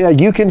 Yeah,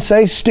 you can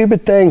say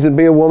stupid things and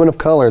be a woman of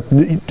color,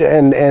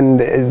 and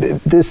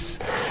this.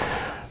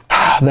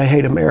 They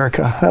hate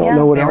America. I don't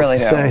know what else to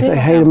say. They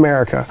hate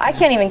America. I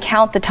can't even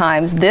count the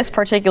times this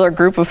particular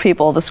group of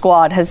people, the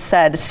squad, has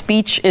said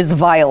speech is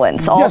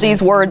violence. All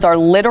these words are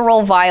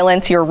literal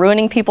violence. You're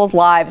ruining people's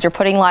lives. You're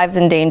putting lives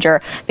in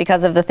danger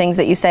because of the things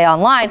that you say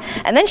online.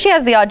 And then she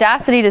has the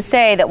audacity to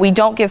say that we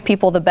don't give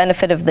people the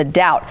benefit of the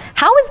doubt.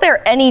 How is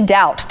there any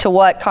doubt to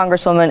what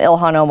Congresswoman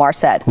Ilhan Omar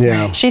said?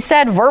 Yeah. She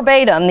said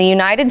verbatim, the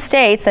United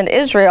States and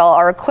Israel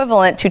are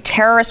equivalent to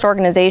terrorist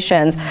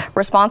organizations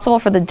responsible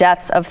for the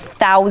deaths of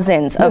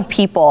thousands of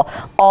people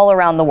all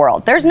around the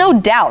world. There's no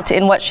doubt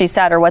in what she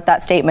said or what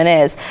that statement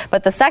is.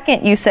 But the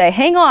second you say,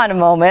 hang on a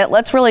moment,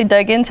 let's really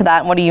dig into that,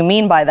 and what do you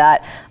mean by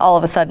that? All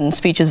of a sudden,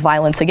 speech is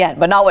violence again,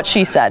 but not what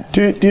she said.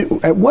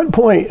 At what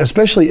point,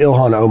 especially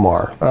Ilhan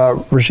Omar,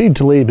 Rashid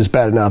Tlaib is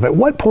bad enough, at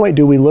what point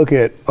do we look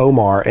at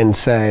Omar and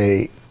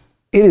say,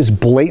 it is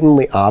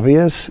blatantly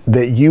obvious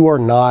that you are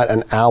not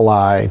an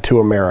ally to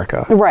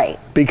America? Right.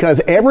 Because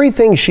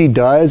everything she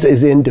does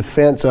is in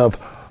defense of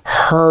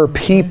her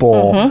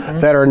people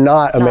that are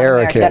not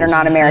Americans. That are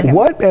not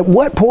Americans. At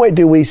what point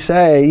do we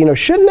say,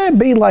 shouldn't that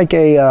be like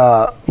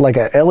a like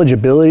an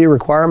eligibility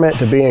requirement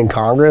to be in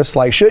Congress?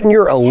 Like, shouldn't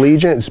your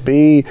allegiance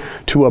be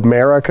to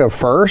America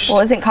first? Well,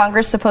 isn't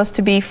Congress supposed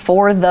to be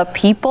for the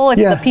people?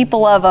 It's the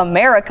people of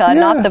America,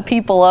 not the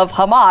people of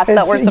Hamas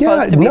that we're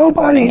supposed to be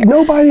supporting.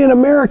 Nobody in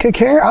America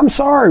cares. I'm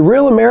sorry,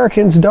 real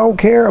Americans don't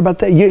care about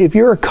that. If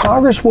you're a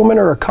congresswoman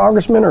or a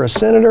congressman or a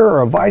senator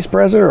or a vice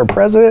president or a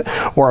president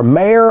or a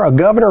mayor, a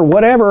governor,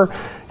 whatever,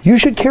 you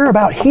should care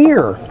about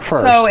here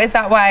first. So is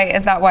that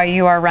why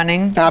you are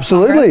running?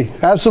 Absolutely.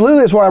 Congress? Absolutely.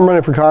 That's why I'm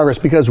running for Congress,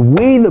 because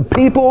we, the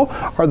people,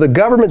 are the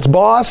government's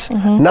boss,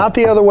 not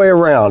the other way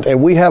around.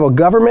 And we have a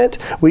government,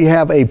 we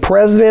have a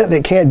president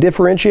that can't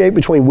differentiate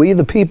between we,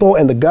 the people,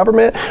 and the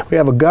government. We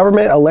have a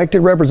government,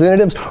 elected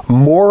representatives,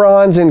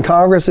 morons in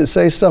Congress that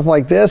say stuff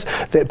like this,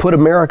 that put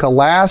America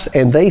last,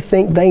 and they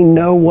think they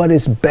know what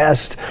is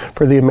best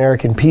for the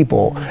American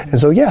people. And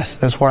so, yes,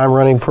 that's why I'm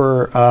running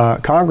for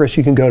Congress.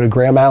 You can go to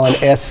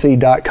GrahamAllenSC.com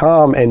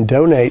and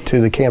donate to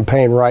the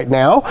campaign right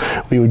now.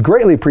 We would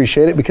greatly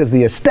appreciate it, because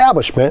the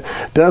establishment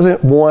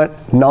doesn't want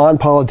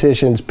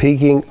non-politicians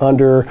peeking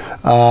under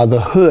the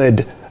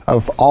hood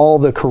of all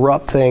the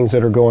corrupt things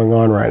that are going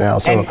on right now.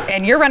 So,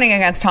 and you're running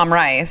against Tom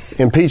Rice.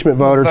 Impeachment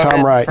voter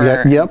Tom Rice.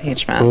 Yep.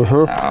 Impeachment.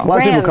 So. A lot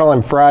of people call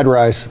him fried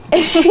rice.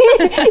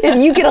 If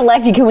you get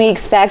elected, can we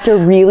expect a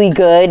really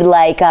good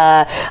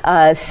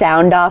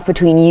sound off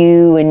between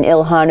you and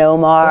Ilhan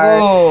Omar?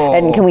 Ooh.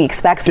 And can we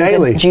expect some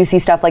Daily. good, juicy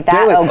stuff like that?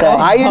 Daily. Oh, good.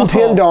 I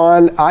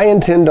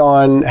intend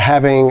on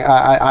having.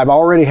 I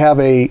already have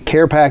a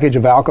care package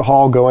of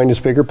alcohol going to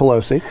Speaker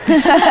Pelosi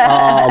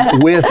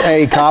with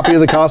a copy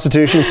of the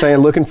Constitution saying,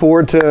 "Looking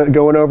forward to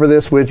going over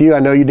this with you. I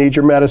know you need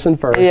your medicine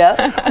first." Yeah.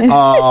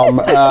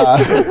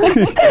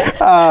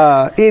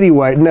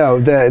 Anyway,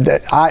 no,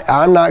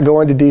 I'm not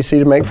going to D.C.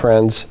 to make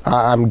friends.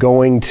 I'm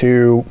going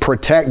to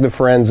protect the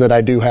friends that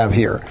I do have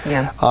here.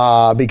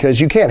 Yeah.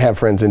 Because you can't have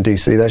friends in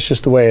D.C. That's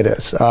just the way it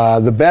is.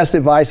 The best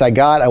advice I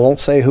got, I won't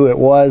say who it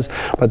was,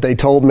 but they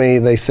told me,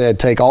 they said,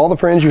 take all the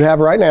friends you have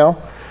right now,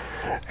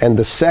 and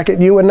the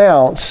second you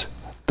announce,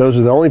 those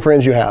are the only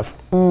friends you have.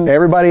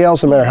 Everybody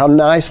else, no matter how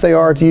nice they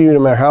are to you, no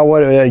matter how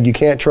you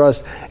can't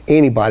trust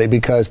anybody,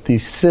 because the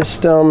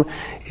system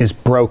is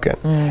broken.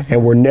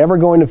 And we're never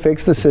going to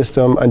fix the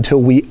system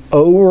until we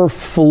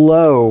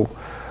overflow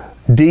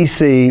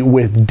DC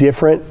with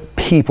different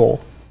people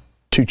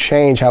to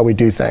change how we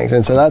do things.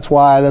 And so that's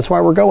why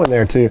we're going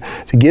there, to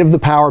give the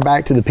power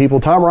back to the people.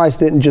 Tom Rice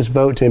didn't just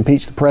vote to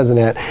impeach the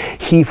president,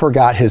 he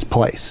forgot his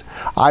place.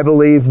 I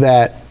believe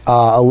that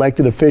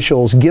elected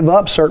officials give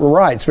up certain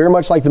rights, very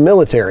much like the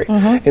military.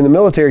 In the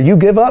military, you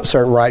give up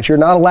certain rights. You're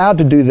not allowed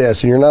to do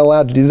this and you're not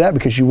allowed to do that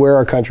because you wear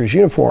our country's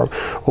uniform.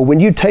 Well, when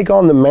you take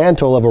on the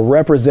mantle of a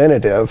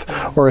representative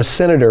or a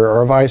senator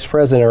or a vice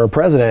president or a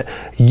president,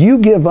 you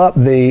give up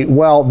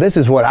this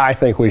is what I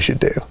think we should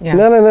do. Yeah.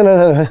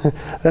 No.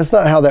 That's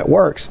not how that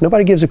works.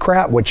 Nobody gives a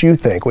crap what you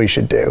think we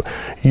should do.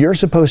 You're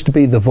supposed to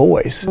be the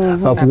voice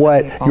of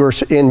what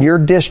in your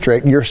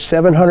district, your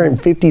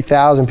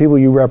 750,000 people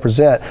you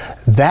represent.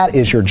 That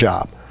is your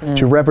job,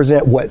 to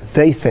represent what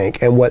they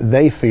think and what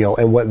they feel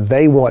and what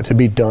they want to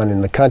be done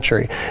in the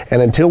country.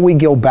 And until we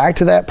go back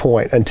to that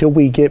point, until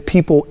we get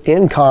people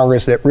in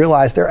Congress that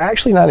realize they're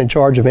actually not in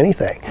charge of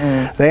anything,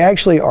 they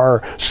actually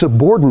are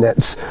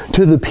subordinates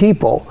to the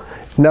people,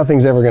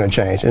 nothing's ever going to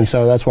change. And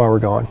so that's why we're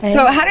going.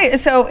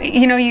 So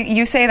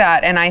you say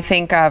that, and I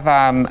think of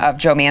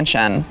Joe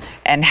Manchin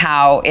and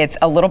how it's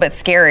a little bit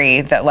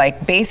scary that,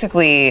 like,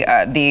 basically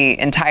the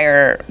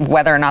entire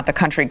whether or not the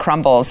country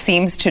crumbles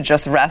seems to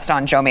just rest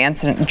on Joe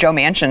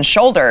Manchin's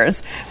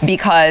shoulders,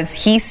 because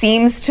he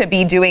seems to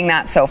be doing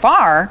that so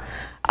far.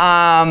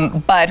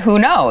 But who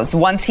knows?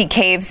 Once he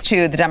caves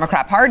to the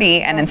Democrat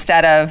Party, and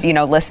instead of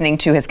listening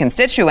to his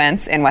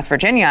constituents in West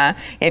Virginia,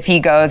 if he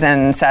goes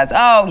and says,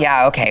 "Oh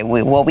yeah, okay,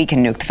 we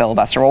can nuke the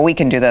filibuster. Well, we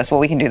can do this. Well,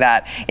 we can do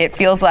that," it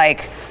feels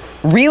like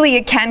really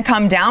it can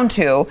come down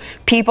to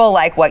people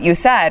like what you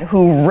said,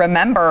 who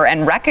remember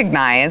and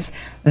recognize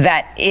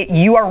that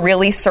you are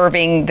really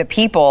serving the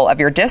people of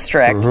your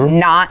district,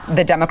 not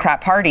the Democrat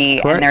Party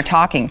and their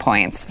talking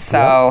points.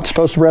 So it's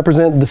supposed to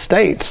represent the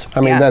states. I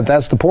mean,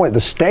 that's the point.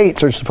 The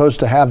states are supposed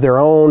to have their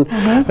own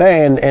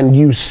thing, and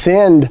you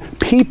send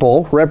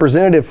people,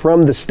 representative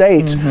from the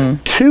states,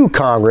 to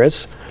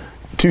Congress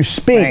to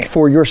speak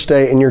for your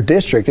state and your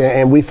district,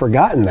 and we've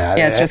forgotten that.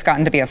 Yeah, it's just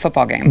gotten to be a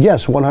football game.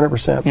 Yes,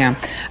 100%. Yeah.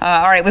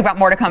 All right, we've got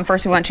more to come.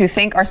 First, we want to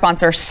thank our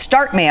sponsor,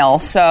 StartMail.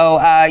 So,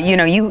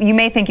 you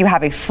may think you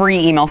have a free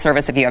email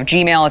service if you have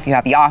Gmail, if you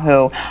have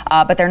Yahoo,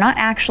 but they're not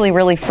actually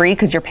really free,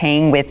 because you're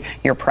paying with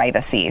your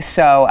privacy.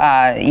 So,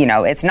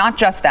 it's not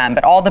just them,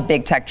 but all the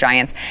big tech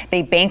giants.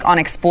 They bank on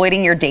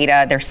exploiting your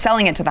data. They're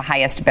selling it to the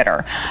highest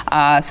bidder.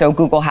 So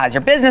Google has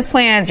your business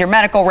plans, your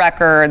medical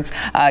records.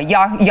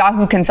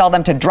 Yahoo can sell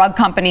them to drug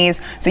companies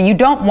companies. So you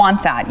don't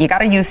want that. You got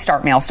to use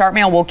StartMail.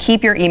 StartMail will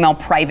keep your email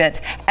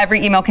private.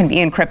 Every email can be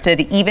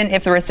encrypted, even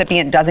if the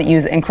recipient doesn't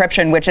use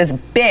encryption, which is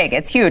big.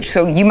 It's huge.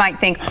 So you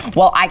might think,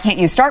 well, I can't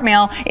use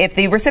StartMail. If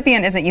the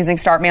recipient isn't using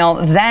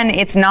StartMail, then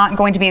it's not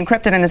going to be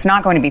encrypted and it's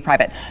not going to be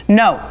private.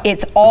 No,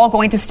 it's all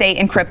going to stay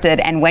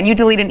encrypted. And when you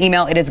delete an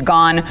email, it is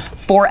gone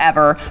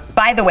forever.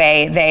 By the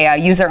way, they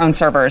use their own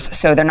servers,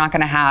 so they're not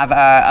going to have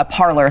a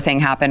Parler thing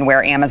happen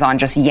where Amazon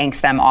just yanks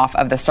them off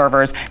of the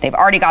servers. They've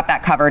already got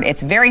that covered.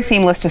 It's very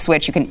seamless to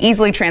switch. You can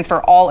easily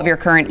transfer all of your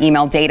current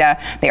email data.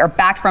 They are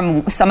backed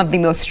from some of the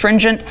most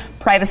stringent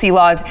privacy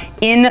laws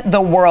in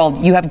the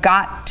world. You have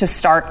got to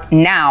start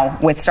now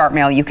with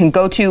StartMail. You can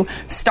go to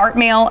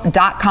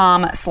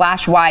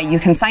startmail.com/Y. You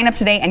can sign up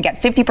today and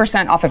get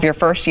 50% off of your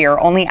first year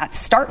only at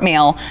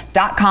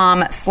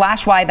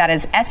startmail.com/Y. That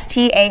is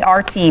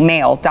START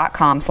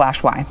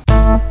mail.com/Y.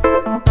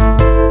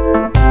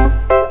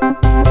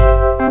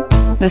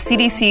 The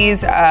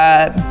CDC's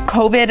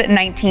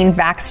COVID-19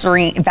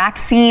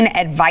 vaccine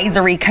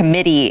advisory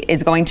committee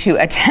is going to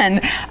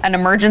attend an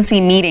emergency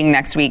meeting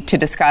next week to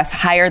discuss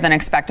higher than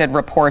expected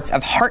reports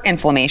of heart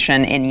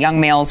inflammation in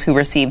young males who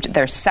received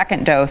their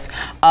second dose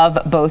of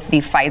both the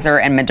Pfizer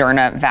and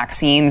Moderna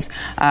vaccines.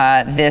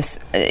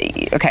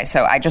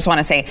 So I just want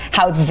to say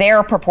how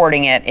they're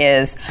purporting it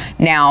is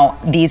now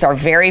these are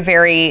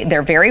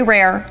they're very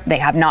rare. They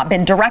have not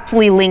been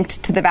directly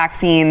linked to the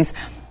vaccines,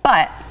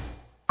 but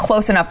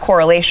close enough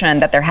correlation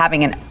that they're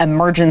having an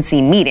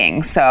emergency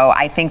meeting. So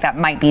I think that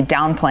might be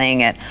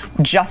downplaying it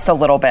just a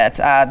little bit.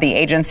 The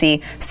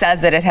agency says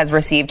that it has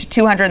received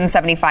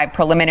 275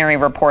 preliminary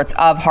reports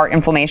of heart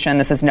inflammation.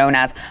 This is known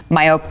as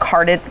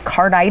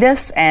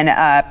myocarditis and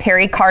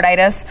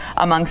pericarditis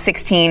among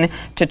 16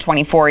 to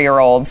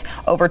 24-year-olds.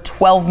 Over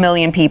 12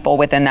 million people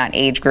within that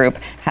age group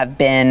have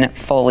been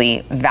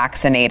fully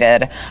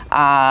vaccinated.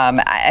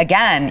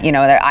 Again,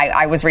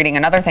 I was reading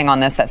another thing on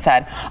this that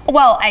said,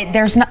 well,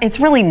 it's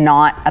really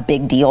not a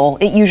big deal.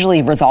 It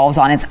usually resolves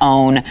on its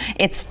own.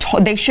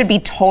 They should be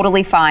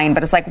totally fine,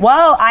 but it's like,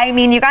 well, I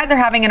mean, you guys are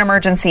having an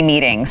emergency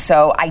meeting,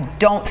 so I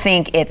don't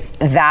think it's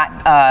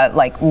that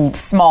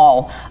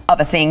small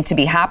of a thing to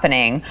be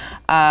happening.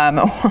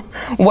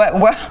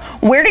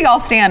 Where do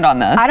y'all stand on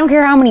this? I don't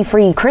care how many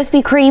free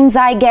Krispy Kremes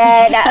I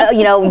get,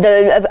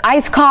 the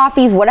iced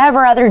coffees,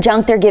 whatever other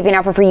junk they're giving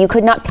out for free. You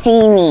could not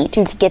pay me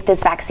to get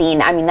this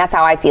vaccine. I mean, that's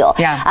how I feel.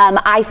 Yeah.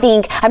 I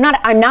think I'm not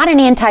an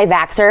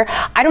anti-vaxxer.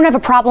 I don't have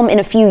a problem in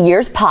a few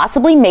years,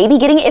 possibly, maybe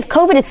getting it. If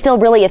COVID is still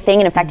really a thing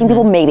and affecting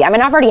people, maybe. I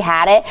mean, I've already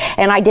had it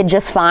and I did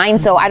just fine,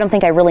 so I don't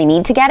think I really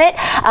need to get it.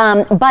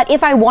 But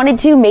if I wanted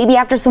to, maybe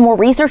after some more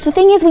research, the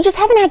thing is, we just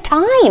haven't had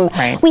time.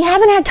 Right. We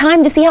haven't had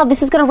time to see how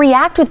this is going to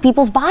react with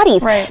people's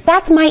bodies. Right.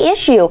 That's my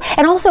issue.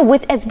 And also,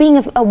 as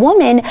being a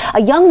woman,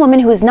 a young woman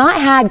who has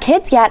not had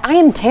kids yet, I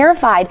am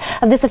terrified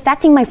of this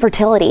affecting my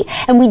fertility.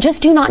 And we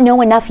just do not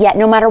know enough yet.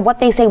 No matter what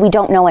they say, we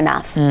don't know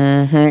enough.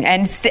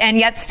 Mm-hmm. And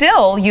yet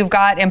still, you've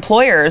got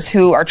employers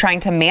who are trying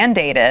to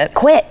mandate it.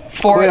 Quit.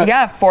 For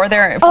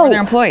their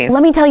employees.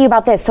 Let me tell you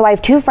about this. So I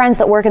have two friends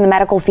that work in the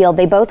medical field.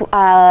 They both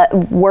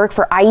work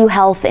for IU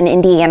Health in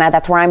Indiana.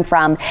 That's where I'm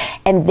from.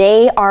 And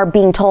they are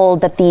being told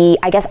that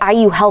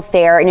IU Health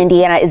there in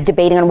Indiana is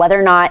debating on whether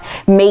or not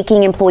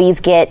making employees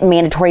get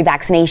mandatory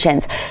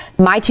vaccinations.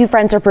 My two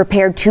friends are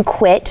prepared to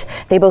quit.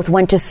 They both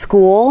went to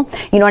school.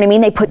 You know what I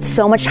mean? They put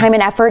so much time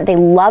and effort. They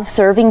love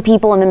serving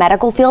people in the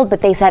medical field,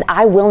 but they said,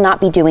 I will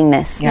not be doing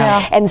this.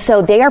 Yeah. And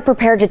so they are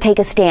prepared to take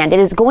a stand. It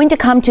is going to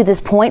come to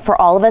this point for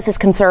all of us as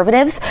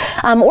conservatives,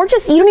 or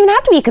just, you don't even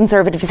have to be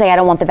conservative to say, I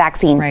don't want the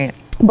vaccine. Right.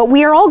 But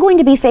we are all going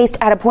to be faced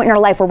at a point in our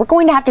life where we're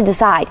going to have to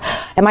decide,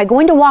 am I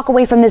going to walk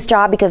away from this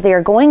job because they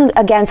are going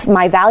against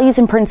my values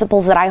and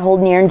principles that I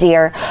hold near and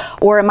dear,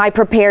 or am I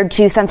prepared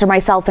to censor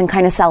myself and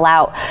kind of sell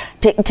out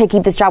to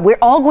keep this job? We're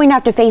all going to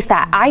have to face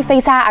that. I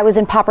face that. I was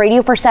in pop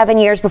radio for 7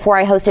 years before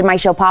I hosted my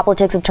show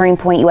Politics with Turning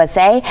Point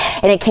USA,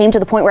 and it came to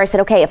the point where I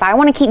said, okay, if I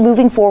want to keep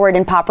moving forward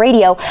in pop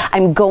radio,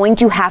 I'm going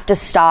to have to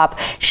stop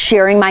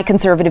sharing my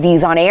conservative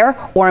views on air,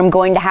 or I'm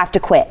going to have to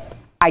quit.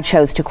 I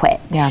chose to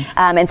quit. Yeah.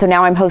 And so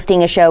now I'm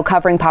hosting a show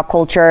covering pop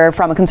culture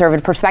from a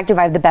conservative perspective.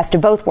 I have the best of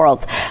both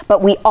worlds.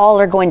 But we all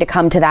are going to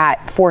come to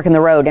that fork in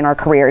the road in our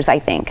careers, I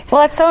think.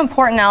 Well, it's so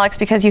important, Alex,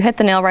 because you hit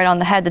the nail right on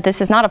the head that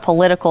this is not a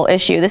political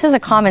issue. This is a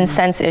common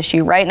sense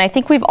issue, right? And I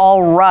think we've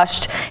all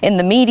rushed in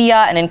the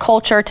media and in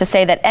culture to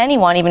say that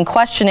anyone even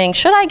questioning,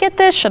 should I get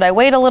this? Should I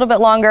wait a little bit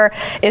longer?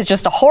 Is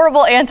just a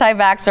horrible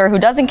anti-vaxxer who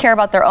doesn't care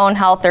about their own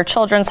health, their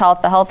children's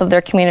health, the health of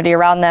their community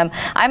around them.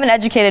 I'm an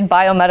educated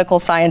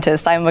biomedical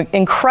scientist. I'm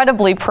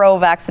incredibly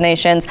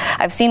pro-vaccinations.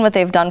 I've seen what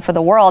they've done for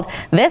the world.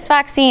 This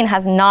vaccine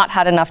has not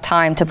had enough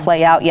time to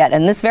play out yet.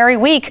 And this very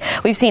week,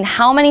 we've seen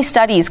how many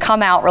studies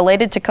come out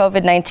related to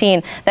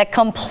COVID-19 that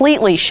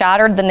completely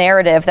shattered the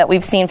narrative that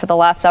we've seen for the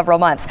last several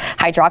months.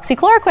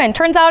 Hydroxychloroquine,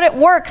 turns out it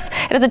works.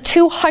 It has a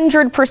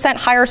 200%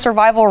 higher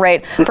survival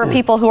rate for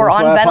people who are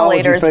on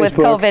ventilators with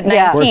COVID-19.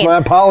 Yeah. Where's my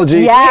apology?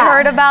 Yeah. We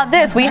heard about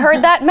this. We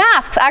heard that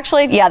masks,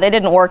 actually, they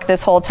didn't work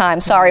this whole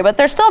time. Sorry, but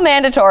they're still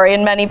mandatory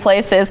in many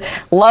places.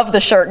 Love the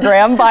shirt, Graham.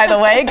 Instagram, by the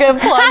way. Good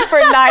plug for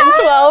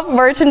 912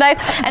 merchandise.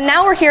 And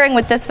now we're hearing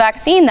with this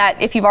vaccine that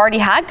if you've already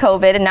had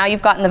COVID and now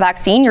you've gotten the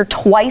vaccine, you're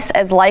twice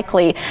as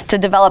likely to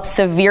develop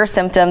severe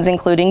symptoms,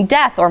 including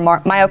death or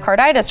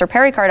myocarditis or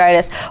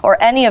pericarditis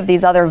or any of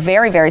these other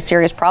very, very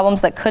serious problems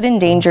that could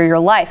endanger your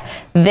life.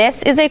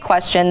 This is a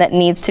question that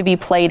needs to be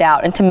played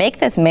out. And to make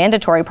this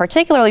mandatory,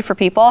 particularly for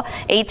people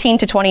 18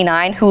 to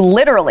 29 who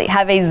literally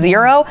have a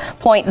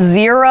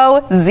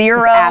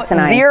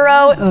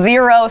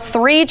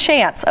 0.00003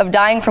 chance of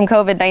dying from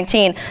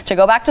COVID-19 to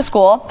go back to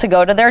school, to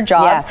go to their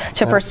jobs,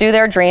 to pursue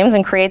their dreams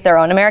and create their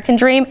own American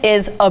dream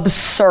is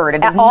absurd.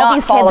 It is all not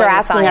these kids are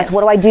asking science. us,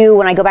 what do I do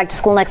when I go back to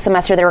school next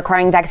semester? They're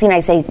requiring vaccine. I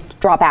say,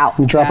 drop out.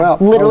 Drop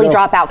out. Literally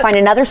drop out. Find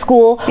another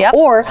school.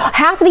 Or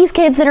half of these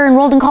kids that are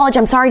enrolled in college,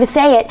 I'm sorry to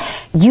say it,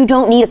 you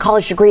don't need a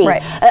college degree.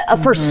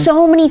 For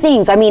so many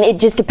things. I mean, it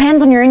just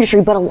depends on your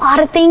industry, but a lot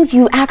of things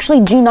you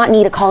actually do not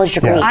need a college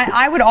degree.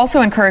 I would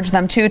also encourage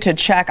them too to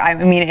check. I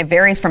mean, it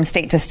varies from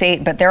state to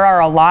state, but there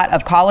are a lot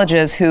of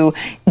colleges who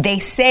they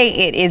say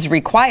it is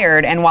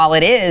required, and while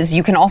it is,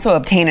 you can also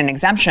obtain an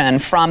exemption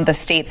from the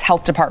state's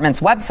health department's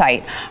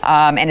website,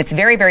 and it's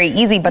very, very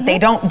easy. But they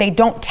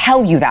don't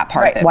tell you that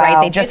part of it,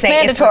 right? They just say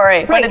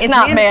mandatory, but it's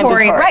not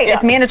mandatory. Right?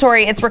 It's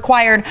mandatory. It's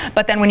required.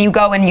 But then when you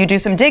go and you do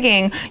some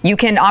digging, you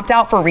can opt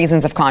out for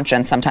reasons of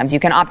conscience. Sometimes you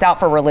can opt out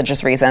for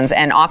religious reasons,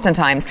 and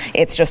oftentimes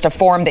it's just a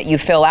form that you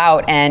fill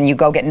out and you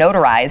go get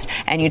notarized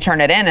and you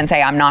turn it in and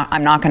say, I'm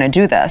not going to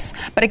do this.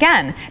 But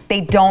again,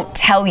 they don't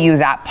tell you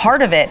that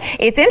part of it.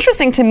 It's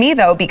interesting to me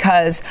though,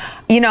 because,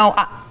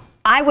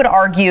 I would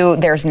argue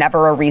there's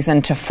never a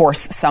reason to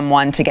force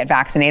someone to get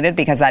vaccinated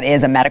because that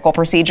is a medical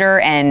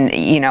procedure. And,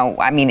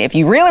 if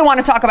you really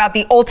want to talk about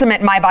the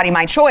ultimate my body,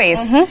 my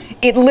choice,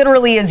 it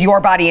literally is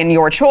your body and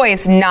your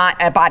choice, not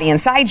a body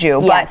inside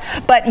you. Yes.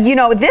 But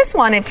this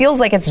one, it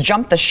feels like it's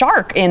jumped the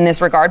shark in this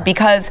regard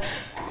because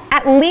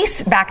at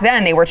least back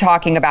then they were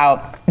talking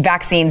about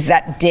vaccines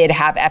that did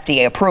have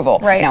FDA approval.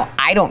 Right. Now,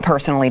 I don't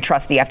personally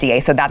trust the FDA,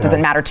 so that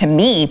doesn't matter to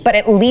me, but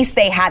at least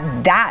they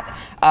had that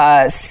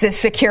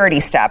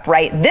security step,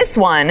 right? This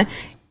one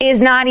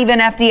is not even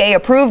FDA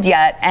approved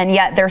yet, and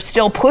yet they're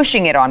still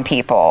pushing it on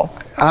people.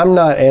 I'm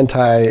not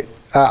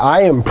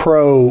I am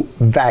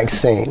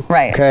pro-vaccine.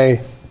 Right.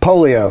 Okay?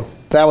 Polio,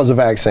 that was a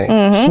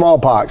vaccine.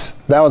 Smallpox,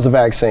 that was a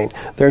vaccine.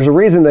 There's a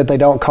reason that they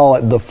don't call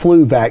it the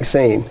flu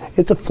vaccine.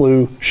 It's a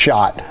flu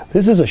shot.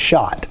 This is a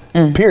shot.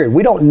 Period.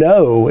 We don't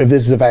know if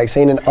this is a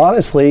vaccine, and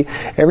honestly,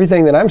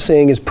 everything that I'm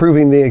seeing is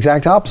proving the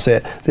exact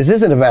opposite. This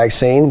isn't a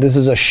vaccine. This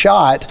is a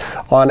shot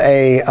on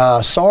a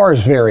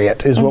SARS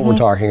variant is what we're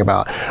talking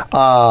about.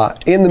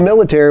 In the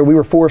military, we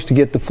were forced to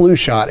get the flu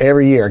shot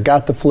every year.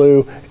 Got the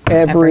flu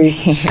every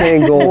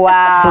single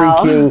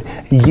freaking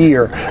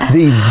year.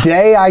 The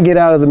day I get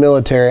out of the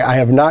military, I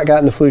have not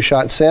gotten the flu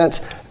shot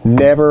since.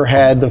 Never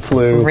had the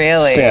flu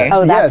since.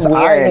 Oh, that's weird.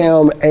 I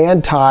am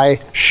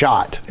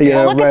anti-shot.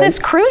 Well, look at this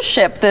cruise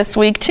ship this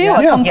week, too.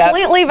 A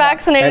completely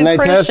vaccinated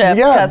cruise ship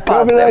test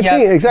positive.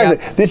 COVID-19,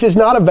 exactly. This is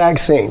not a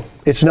vaccine.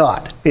 It's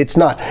not. It's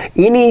not.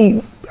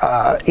 Any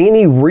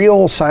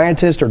real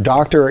scientist or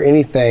doctor or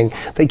anything,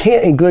 they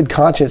can't in good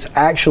conscience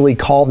actually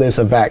call this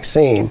a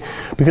vaccine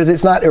because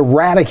it's not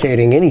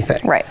eradicating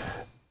anything. Right.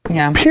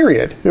 Yeah.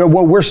 Period.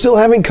 We're still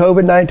having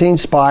COVID-19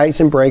 spikes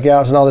and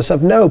breakouts and all this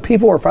stuff. No,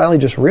 people are finally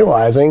just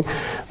realizing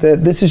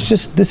that this is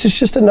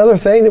just another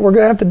thing that we're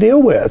going to have to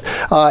deal with.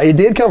 It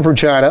did come from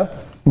China,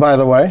 by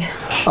the way,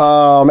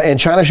 and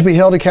China should be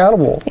held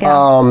accountable.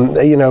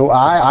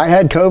 I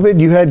had COVID,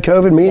 you had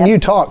COVID, me and you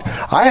talked.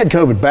 I had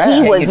COVID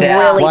bad. He was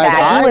really bad.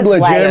 I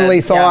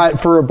legitimately thought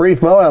for a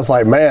brief moment, I was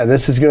like, man,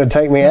 this is going to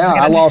take me out.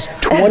 I lost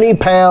 20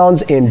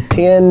 pounds in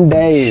 10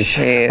 days.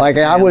 Jeez,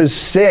 I was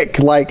sick.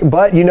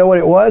 But you know what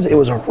it was? It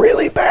was a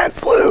really bad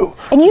flu.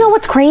 And you know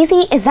what's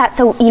crazy is that,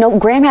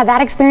 Graham had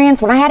that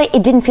experience. When I had it,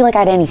 it didn't feel like I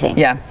had anything.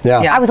 Yeah.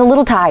 I was a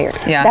little tired.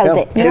 Yeah. That was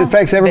it. It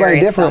affects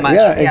everybody Varies so different.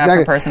 much. Exactly.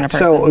 From person to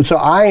person. So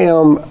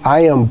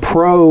I am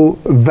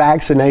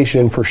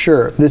pro-vaccination for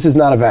sure. This is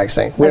not a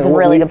vaccine. That's a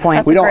really good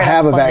point. We don't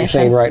have a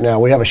vaccine right now.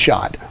 We have a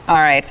shot. All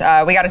right.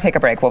 We got to take a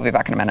break. We'll be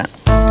back in a minute.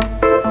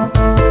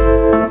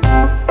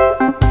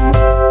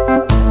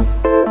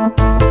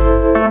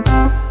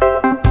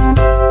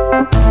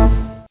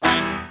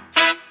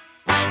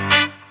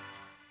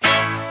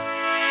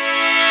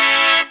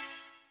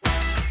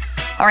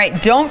 All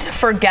right, don't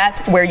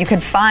forget where you can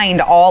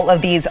find all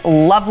of these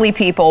lovely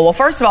people. Well,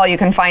 first of all, you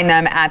can find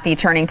them at the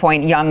Turning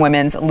Point Young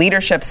Women's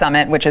Leadership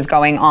Summit, which is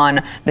going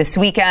on this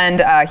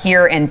weekend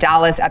here in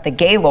Dallas at the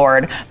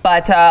Gaylord.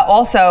 But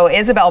also,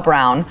 Isabel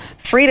Brown,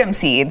 Freedom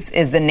Seeds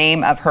is the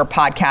name of her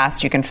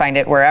podcast. You can find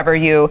it wherever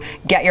you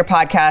get your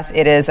podcast.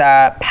 It is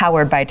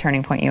powered by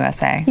Turning Point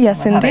USA.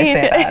 Yes, I love indeed.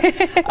 how they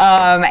say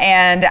that.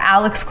 And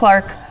Alex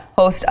Clark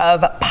host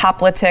of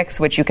Politics,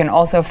 which you can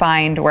also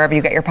find wherever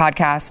you get your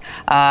podcasts.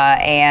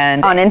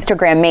 And on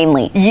Instagram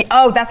mainly.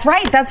 Oh, that's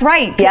right. That's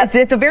right. Yep.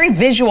 It's a very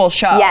visual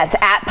show. Yes,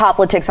 at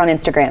Politics on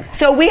Instagram.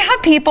 So we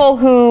have people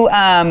who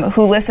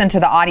listen to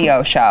the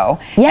audio show.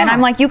 Yeah. And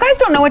I'm like, you guys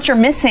don't know what you're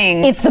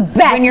missing. It's the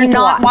best. When you're to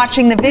not watch.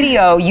 watching the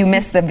video, you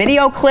miss the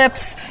video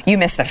clips, you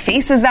miss the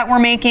faces that we're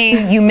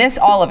making, you miss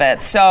all of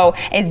it. So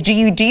do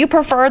you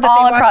prefer that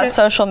all they watch across it?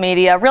 social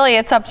media? Really,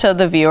 it's up to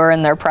the viewer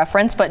and their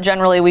preference, but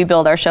generally we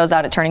build our shows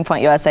out at Turning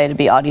Point USA to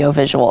be audio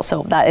visual,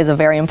 so that is a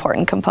very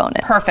important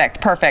component.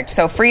 Perfect.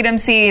 So Freedom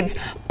Seeds,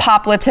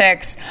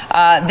 Politics,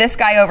 this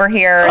guy over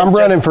here I'm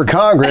running for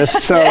Congress,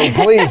 so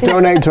please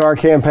donate to our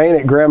campaign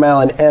at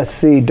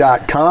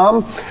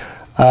GrahamAllenSC.com.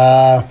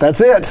 That's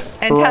it.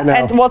 And, right now.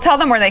 and we'll tell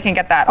them where they can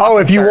get that. Oh,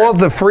 awesome if you shirt. want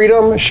the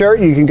Freedom shirt,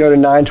 you can go to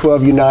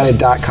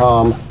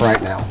 912united.com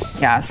right now.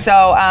 Yeah.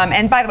 So,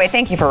 and by the way,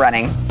 thank you for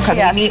running, because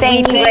Yes, we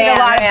thank need you, a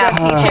lot of Graham.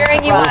 good people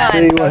Cheering you run. on.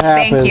 See what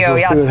Thank happens. you. We'll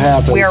see Yes, what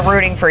happens. we are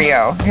rooting for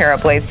you here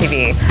at Blaze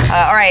TV.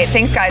 All right.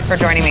 Thanks, guys, for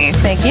joining me.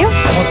 Thank you.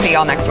 We'll see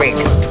y'all next week.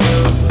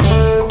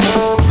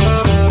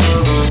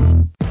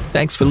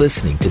 Thanks for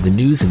listening to the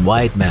news and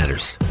why it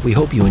matters. We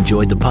hope you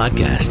enjoyed the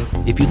podcast.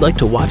 If you'd like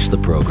to watch the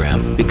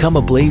program, become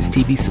a Blaze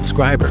TV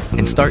subscriber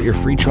and start your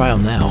free trial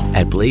now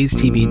at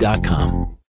blazetv.com.